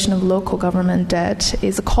accumulation of local government debt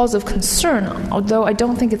is a cause of concern, although I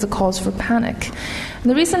don't think it's a cause for panic. And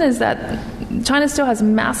the reason is that China still has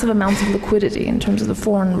massive amounts of liquidity in terms of the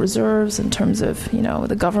foreign reserves, in terms of,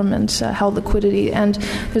 the government held liquidity. And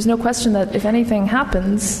there's no question that if anything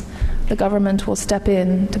happens, the government will step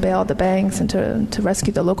in to bail out the banks and to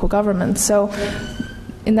rescue the local government. So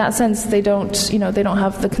in that sense, they don't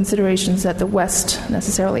have the considerations that the West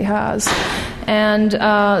necessarily has. And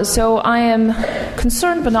so I am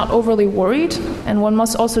concerned but not overly worried. And one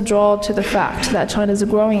must also draw to the fact that China is a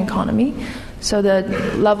growing economy. So the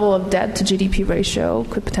level of debt to GDP ratio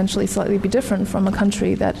could potentially slightly be different from a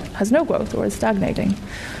country that has no growth or is stagnating.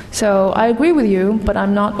 So I agree with you, but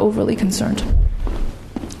I'm not overly concerned.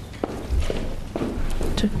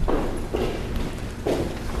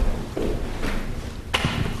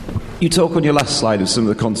 You talk on your last slide of some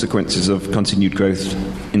of the consequences of continued growth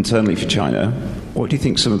internally for China. What do you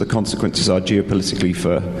think some of the consequences are geopolitically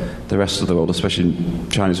for the rest of the world, especially in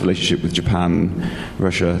China's relationship with Japan,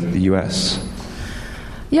 Russia, the US?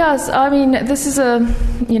 Yes, I mean, this is a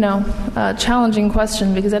challenging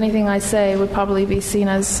question because anything I say would probably be seen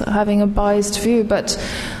as having a biased view. But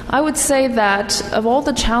I would say that of all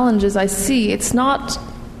the challenges I see, it's not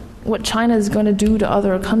what China is going to do to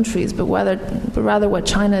other countries, but rather what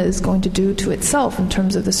China is going to do to itself in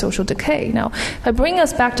terms of the social decay. Now, if I bring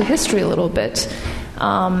us back to history a little bit,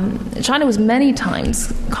 China was many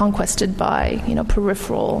times conquered by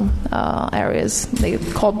peripheral areas. They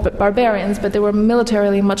called barbarians, but they were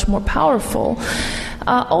militarily much more powerful.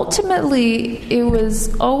 Ultimately, it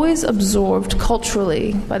was always absorbed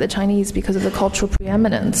culturally by the Chinese because of the cultural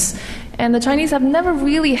preeminence. And the Chinese have never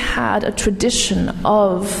really had a tradition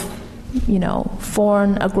of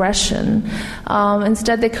foreign aggression.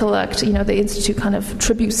 Instead, they they institute kind of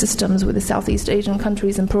tribute systems with the Southeast Asian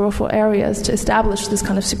countries and peripheral areas to establish this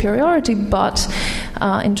kind of superiority. But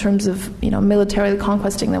in terms of militarily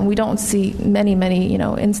conquesting them, we don't see many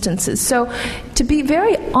instances. So, to be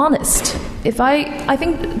very honest, I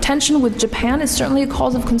think tension with Japan is certainly a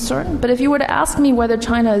cause of concern. But if you were to ask me whether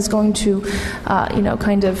China is going to,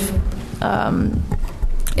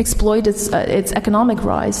 exploit its economic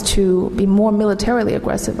rise to be more militarily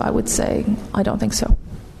aggressive, I would say I don't think so.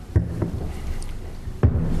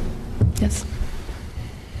 Yes.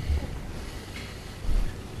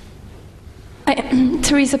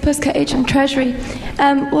 Teresa Puska, HM Treasury.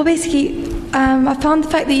 I found the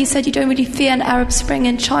fact that you said you don't really fear an Arab Spring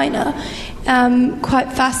in China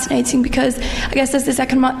quite fascinating, because I guess there's this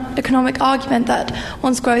economic argument that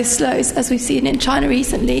once growth slows, as we've seen in China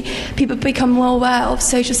recently, people become more aware of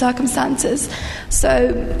social circumstances.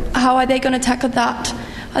 So how are they going to tackle that?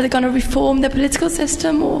 Are they going to reform the political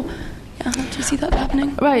system, or how do you see that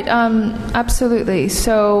happening? Right, absolutely.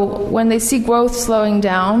 So when they see growth slowing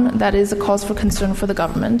down, that is a cause for concern for the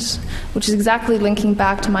government, which is exactly linking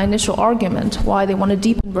back to my initial argument, why they want to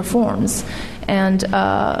deepen reforms. And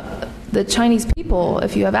the Chinese people,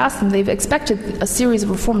 if you have asked them, they've expected a series of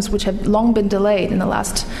reforms which have long been delayed in the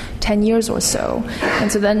last 10 years or so.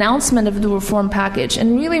 And so the announcement of the reform package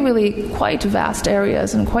in really, really quite vast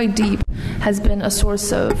areas and quite deep has been a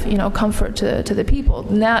source of comfort to the people.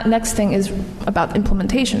 Now, next thing is about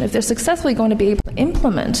implementation. If they're successfully going to be able to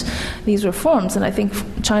implement these reforms, then I think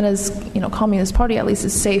China's Communist Party at least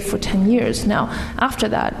is safe for 10 years. Now, after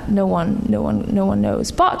that, no one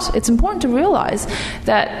knows. But it's important to realize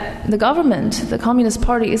that the government, the Communist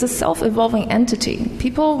Party, is a self-evolving entity.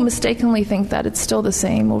 People mistakenly think that it's still the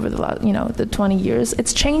same over the 20 years.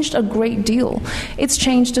 It's changed a great deal. It's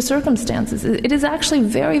changed the circumstances. It is actually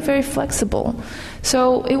very, very flexible.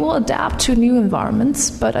 So it will adapt to new environments,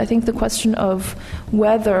 but I think the question of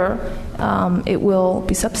whether it will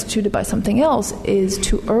be substituted by something else is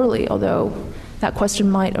too early, although that question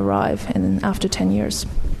might arrive after 10 years.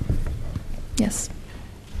 Yes.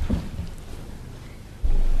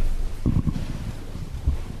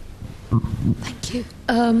 Thank you.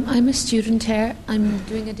 I'm a student here. I'm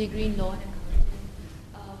doing a degree in law and accounting.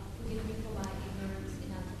 Forgive me for my ignorance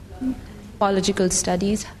in anthropological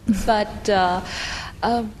studies. But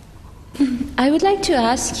I would like to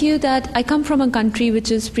ask you that I come from a country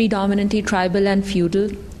which is predominantly tribal and feudal.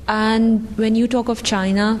 And when you talk of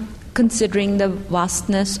China, considering the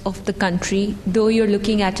vastness of the country, though you're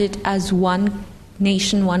looking at it as one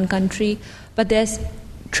nation, one country, but there's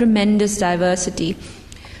tremendous diversity.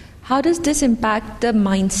 How does this impact the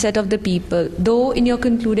mindset of the people? Though in your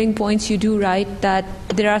concluding points you do write that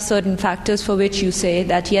there are certain factors for which you say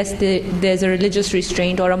that yes, there's a religious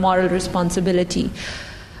restraint or a moral responsibility.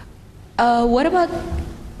 What about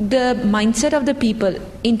the mindset of the people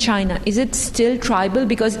in China? Is it still tribal?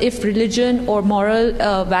 Because if religion or moral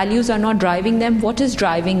values are not driving them, what is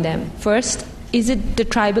driving them? First, is it the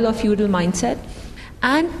tribal or feudal mindset?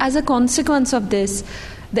 And as a consequence of this,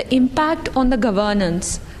 the impact on the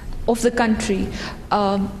governance of the country,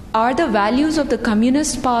 are the values of the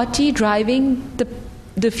Communist Party driving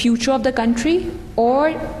the future of the country? Or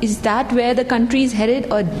is that where the country is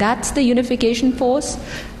headed, or that's the unification force,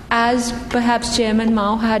 as perhaps Chairman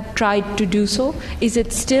Mao had tried to do so? Is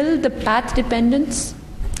it still the path dependence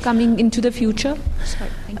coming into the future? Sorry,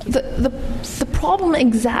 thank you. The problem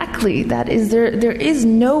exactly that is there is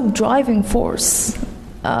no driving force.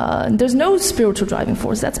 There's no spiritual driving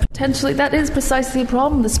force. That is precisely the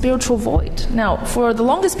problem, the spiritual void. Now, for the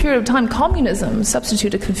longest period of time, communism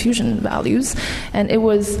substituted Confucian values, and it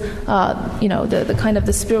was, the kind of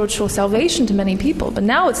the spiritual salvation to many people. But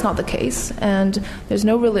now it's not the case, and there's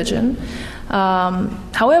no religion.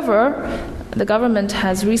 However, the government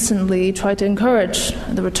has recently tried to encourage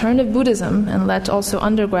the return of Buddhism and let also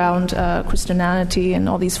underground Christianity and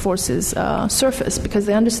all these forces surface, because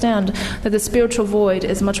they understand that the spiritual void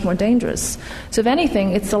is much more dangerous. So if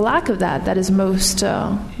anything, it's the lack of that is most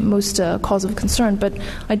cause of concern. But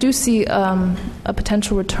I do see a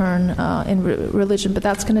potential return in religion, but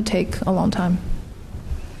that's going to take a long time.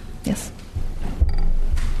 Yes.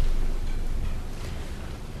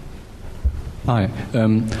 Hi.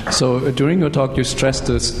 So during your talk, you stressed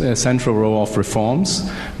this central role of reforms.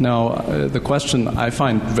 Now, the question I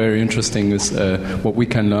find very interesting is what we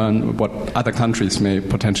can learn, what other countries may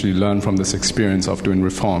potentially learn from this experience of doing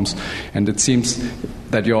reforms. And it seems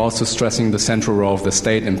that you're also stressing the central role of the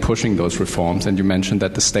state in pushing those reforms, and you mentioned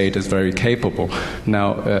that the state is very capable.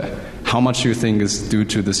 Now, how much do you think is due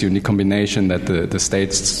to this unique combination that the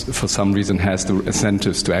state, for some reason, has the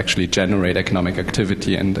incentives to actually generate economic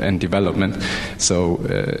activity and development? So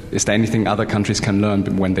is there anything other countries can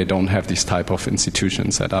learn when they don't have these type of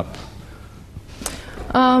institutions set up?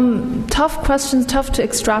 Tough questions, tough to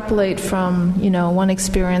extrapolate from one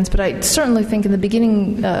experience, but I certainly think in the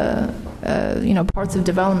beginning parts of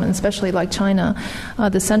development, especially like China,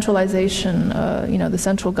 the centralization, the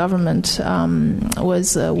central government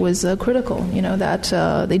was critical.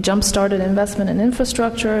 That they jump-started investment in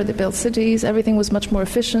infrastructure, they built cities, everything was much more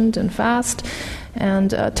efficient and fast. And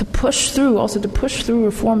to push through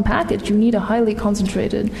reform package, you need a highly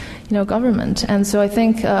concentrated, government. And so I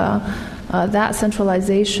think that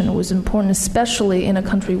centralization was important, especially in a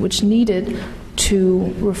country which needed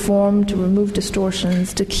to reform, to remove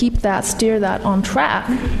distortions, to steer that on track.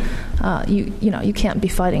 You can't be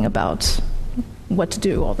fighting about what to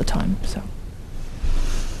do all the time. So,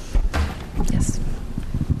 yes.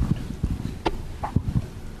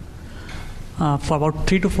 For about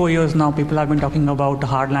 3 to 4 years now, people have been talking about a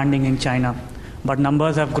hard landing in China. But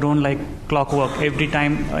numbers have grown like clockwork. Every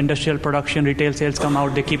time industrial production, retail sales come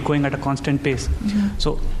out, they keep going at a constant pace. Mm-hmm.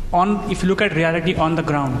 So if you look at reality on the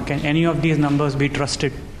ground, can any of these numbers be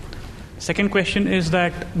trusted? Second question is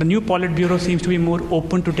that the new Politburo seems to be more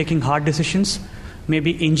open to taking hard decisions,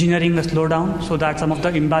 maybe engineering a slowdown so that some of the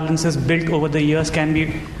imbalances built over the years can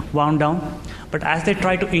be wound down. But as they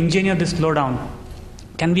try to engineer this slowdown,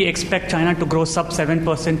 can we expect China to grow sub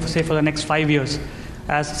 7%, say, for the next 5 years,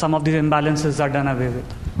 as some of these imbalances are done away with?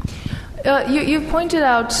 You pointed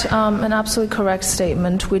out an absolutely correct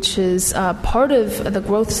statement, which is part of the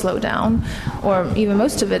growth slowdown, or even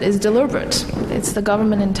most of it, is deliberate. It's the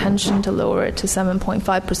government intention to lower it to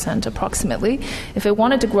 7.5% approximately. If it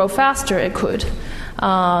wanted to grow faster, it could.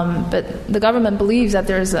 But the government believes that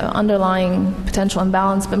there's an underlying potential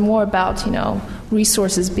imbalance, but more about,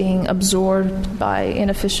 resources being absorbed by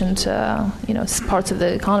inefficient, parts of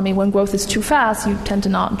the economy. When growth is too fast, you tend to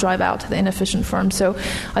not drive out to the inefficient firms. So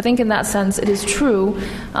I think in that sense it is true.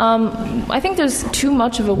 I think there's too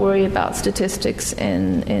much of a worry about statistics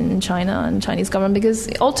in China and Chinese government, because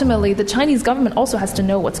ultimately the Chinese government also has to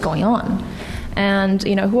know what's going on. And,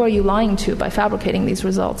 who are you lying to by fabricating these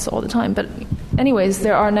results all the time? But anyways,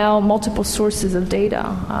 there are now multiple sources of data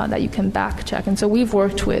that you can back check. And so we've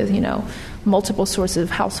worked with, multiple sources of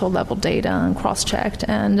household level data and cross-checked,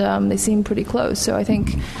 and they seem pretty close. So I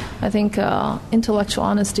think intellectual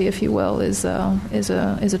honesty, if you will, is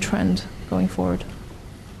a trend going forward.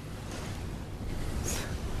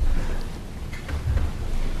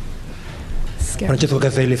 Francesco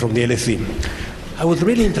Caselli from the LSE. I was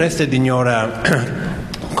really interested in your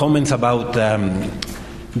comments about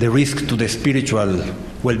the risk to the spiritual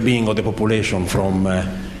well-being of the population from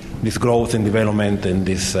this growth and development and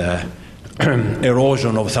this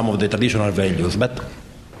erosion of some of the traditional values. But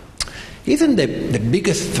isn't the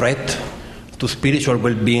biggest threat to spiritual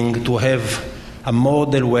well-being to have a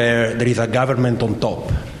model where there is a government on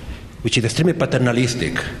top, which is extremely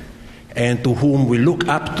paternalistic, and to whom we look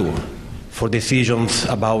up to for decisions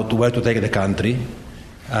about where to take the country,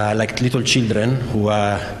 like little children who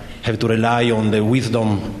have to rely on the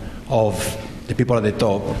wisdom of the people at the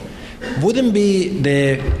top? Wouldn't be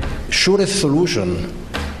the surest solution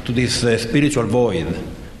to this spiritual void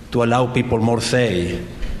to allow people more say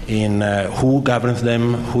in who governs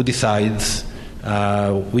them, who decides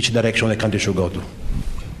which direction the country should go to?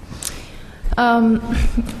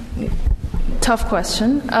 Tough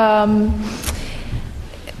question.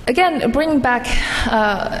 Again, bringing back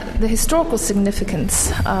the historical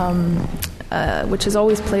significance, which has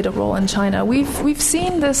always played a role in China. We've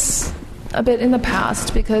seen this a bit in the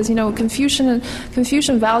past, because Confucian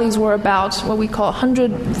values were about what we call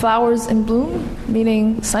 100 flowers in bloom,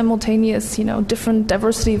 meaning simultaneous, different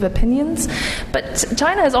diversity of opinions. But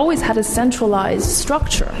China has always had a centralized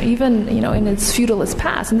structure, even in its feudalist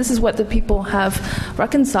past, and this is what the people have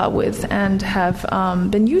reconciled with and have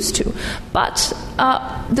been used to. But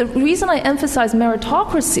the reason I emphasize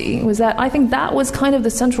meritocracy was that I think that was kind of the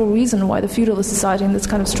central reason why the feudalist society and this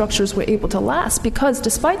kind of structures were able to last, because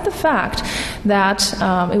despite the fact that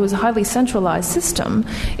it was a highly centralized system,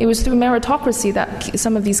 it was through meritocracy that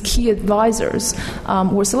some of these key advisors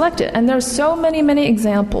were selected. And there are so many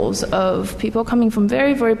examples of people coming from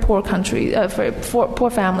very, very poor countries, very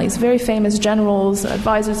poor families, very famous generals,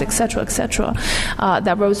 advisors, etc.,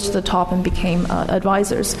 that rose to the top and became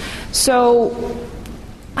advisors. So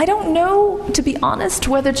I don't know, to be honest,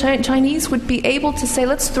 whether Chinese would be able to say,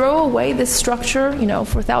 let's throw away this structure,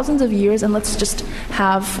 for thousands of years, and let's just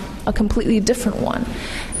have a completely different one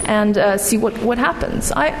and see what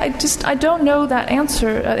happens. I don't know that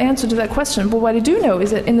answer to that question. But what I do know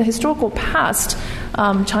is that in the historical past,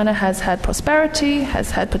 China has had prosperity,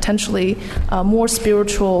 has had potentially more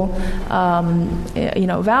spiritual,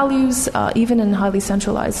 values, even in highly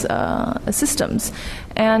centralized systems.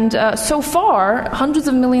 And so far, hundreds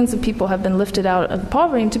of millions of people have been lifted out of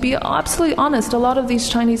poverty. And to be absolutely honest, a lot of these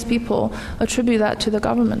Chinese people attribute that to the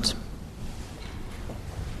government.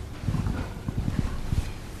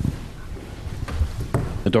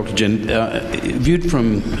 Dr. Jin, viewed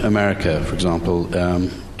from America, for example,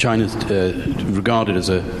 China is regarded as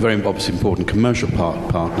a very obviously important commercial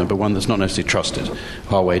partner, but one that's not necessarily trusted.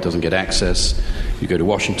 Huawei doesn't get access. You go to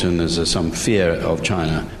Washington, there's some fear of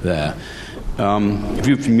China there.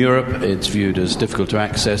 Viewed from Europe, it's viewed as difficult to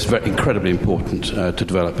access, very incredibly important to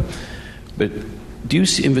develop. But do you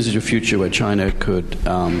envisage a future where China could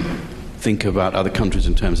think about other countries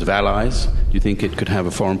in terms of allies? Do you think it could have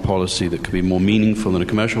a foreign policy that could be more meaningful than a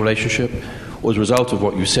commercial relationship? Or as a result of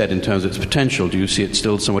what you said in terms of its potential, do you see it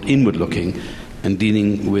still somewhat inward-looking and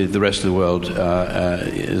dealing with the rest of the world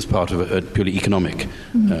as part of a purely economic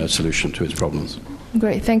solution to its problems?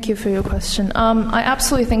 Great, thank you for your question. I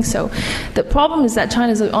absolutely think so. The problem is that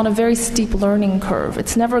China is on a very steep learning curve.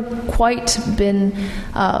 It's never quite been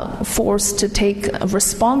forced to take a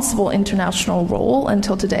responsible international role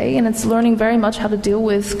until today, and it's learning very much how to deal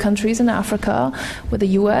with countries in Africa, with the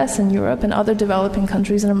US and Europe and other developing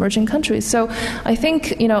countries and emerging countries. So I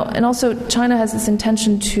think, and also China has this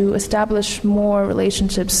intention to establish more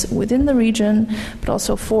relationships within the region, but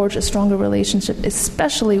also forge a stronger relationship,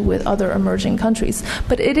 especially with other emerging countries.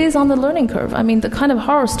 But it is on the learning curve. I mean, the kind of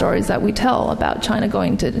horror stories that we tell about China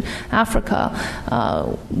going to Africa,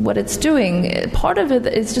 what it's doing, part of it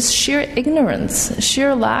is just sheer ignorance,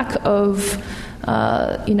 sheer lack of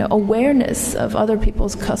awareness of other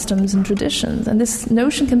people's customs and traditions. And this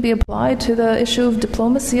notion can be applied to the issue of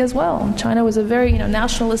diplomacy as well. China was a very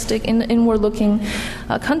nationalistic, inward-looking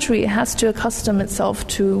country. It has to accustom itself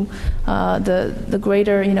to the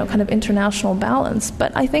greater kind of international balance.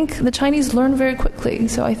 But I think the Chinese learn very quickly.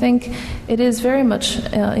 So I think it is very much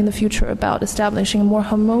in the future about establishing a more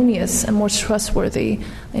harmonious and more trustworthy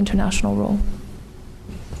international role.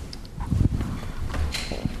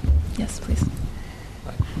 Yes, please.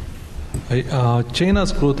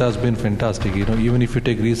 China's growth has been fantastic. Even if you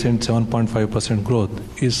take recent 7.5% growth,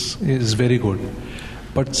 is very good.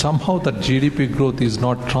 But somehow that GDP growth is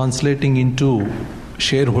not translating into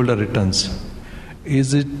shareholder returns.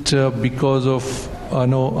 Is it because of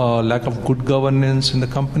lack of good governance in the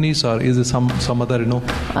companies, or is it some other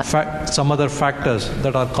some other factors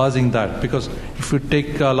that are causing that? Because if you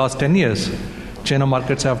take last 10 years, China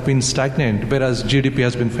markets have been stagnant, whereas GDP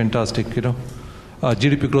has been fantastic.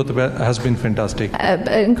 GDP growth has been fantastic.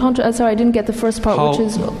 In contrast, sorry, I didn't get the first part, which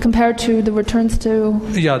is compared to the returns to...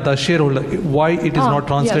 Yeah, the shareholder. Why it is not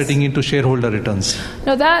translating into shareholder returns?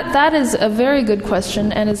 No, that is a very good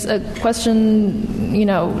question, and it's a question,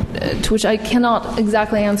 to which I cannot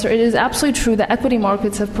exactly answer. It is absolutely true that equity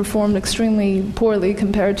markets have performed extremely poorly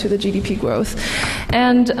compared to the GDP growth.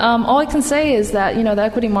 And all I can say is that, the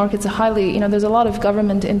equity markets are highly, there's a lot of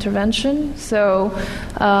government intervention, so...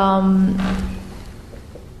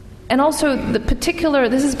 And also,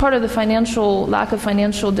 this is part of the lack of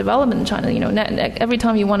financial development in China. Every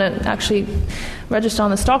time you want to actually register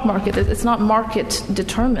on the stock market, it's not market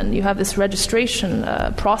determined. You have this registration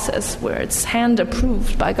process where it's hand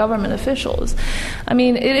approved by government officials. I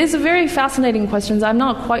mean, it is a very fascinating question. I'm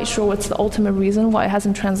not quite sure what's the ultimate reason why it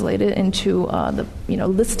hasn't translated into the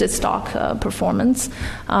listed stock performance.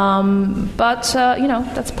 But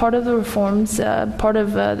that's part of the reforms. Part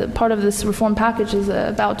of this reform package is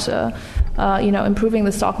about improving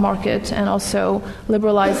the stock market and also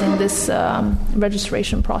liberalizing this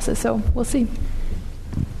registration process. So we'll see.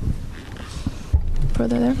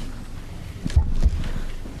 Further there.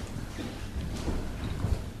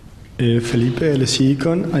 Felipe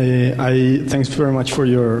Lecicon, thanks very much for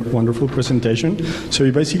your wonderful presentation. So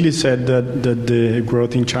you basically said that the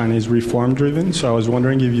growth in China is reform driven. So I was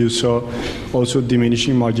wondering if you saw also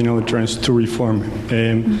diminishing marginal returns to reform.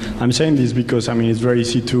 I'm saying this because it's very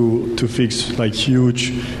easy to fix huge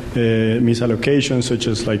misallocations, such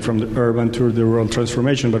as from the urban to the rural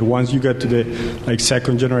transformation. But once you get to the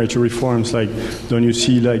second generation reforms, don't you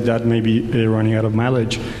see that maybe running out of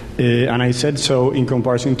mileage? And I said so in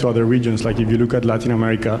comparison to other regions. If you look at Latin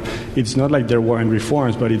America, it's not like there weren't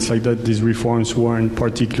reforms, but it's that these reforms weren't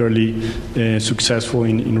particularly successful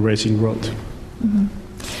in raising growth. Mm-hmm.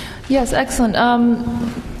 Yes, excellent.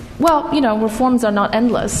 Reforms are not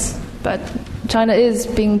endless, but China is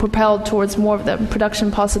being propelled towards more of the production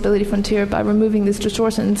possibility frontier by removing these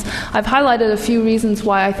distortions. I've highlighted a few reasons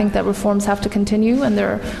why I think that reforms have to continue, and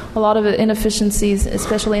there are a lot of inefficiencies,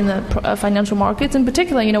 especially in the financial markets. In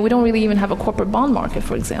particular, we don't really even have a corporate bond market,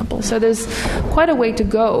 for example. So there's quite a way to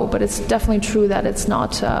go, but it's definitely true that it's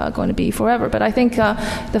not going to be forever. But I think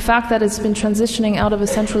the fact that it's been transitioning out of a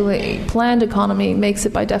centrally planned economy makes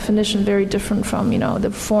it, by definition, very different from the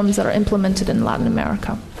reforms that are implemented in Latin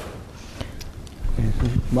America.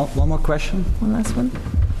 One more question? One last one.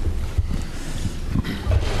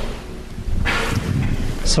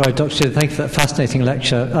 Sorry, Dr. Jin, thank you for that fascinating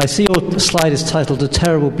lecture. I see your slide is titled "A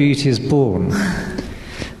Terrible Beauty is Born."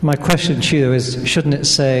 My question to you is, shouldn't it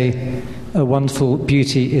say, "A wonderful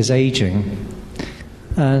beauty is aging"?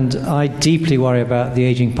 And I deeply worry about the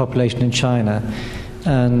aging population in China,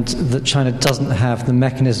 and that China doesn't have the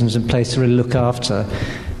mechanisms in place to really look after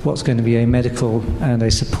what's going to be a medical and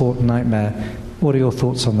a support nightmare. What are your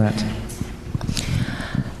thoughts on that?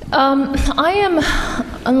 I am,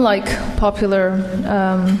 unlike popular,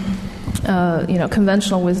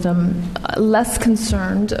 conventional wisdom, less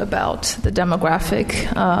concerned about the demographic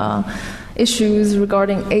issues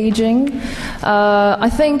regarding aging. I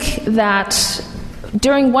think that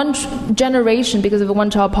during one generation, because of a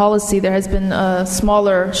one-child policy, there has been a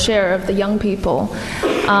smaller share of the young people.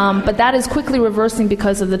 But that is quickly reversing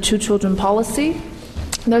because of the two-children policy.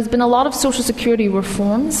 There's been a lot of Social Security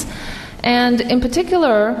reforms. And in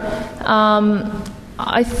particular,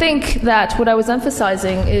 I think that what I was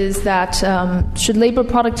emphasizing is that should labor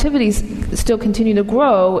productivity still continue to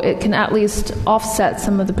grow, it can at least offset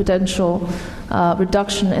some of the potential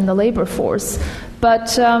reduction in the labor force.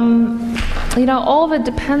 But all of it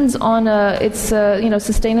depends on its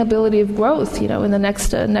sustainability of growth, in the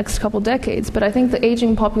next couple decades. But I think the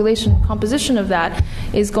aging population composition of that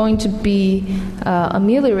is going to be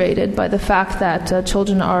ameliorated by the fact that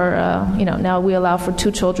children are, now we allow for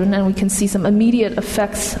 2 children, and we can see some immediate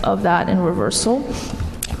effects of that in reversal.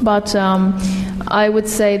 But I would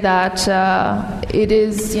say that it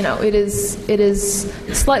is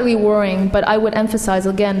slightly worrying. But I would emphasize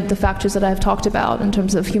again the factors that I have talked about in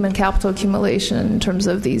terms of human capital accumulation, in terms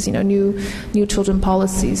of these new children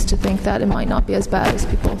policies, to think that it might not be as bad as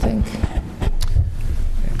people think.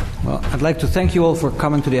 Well, I'd like to thank you all for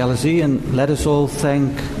coming to the LSE, and let us all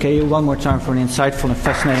thank Keyu one more time for an insightful and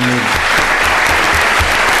fascinating meeting.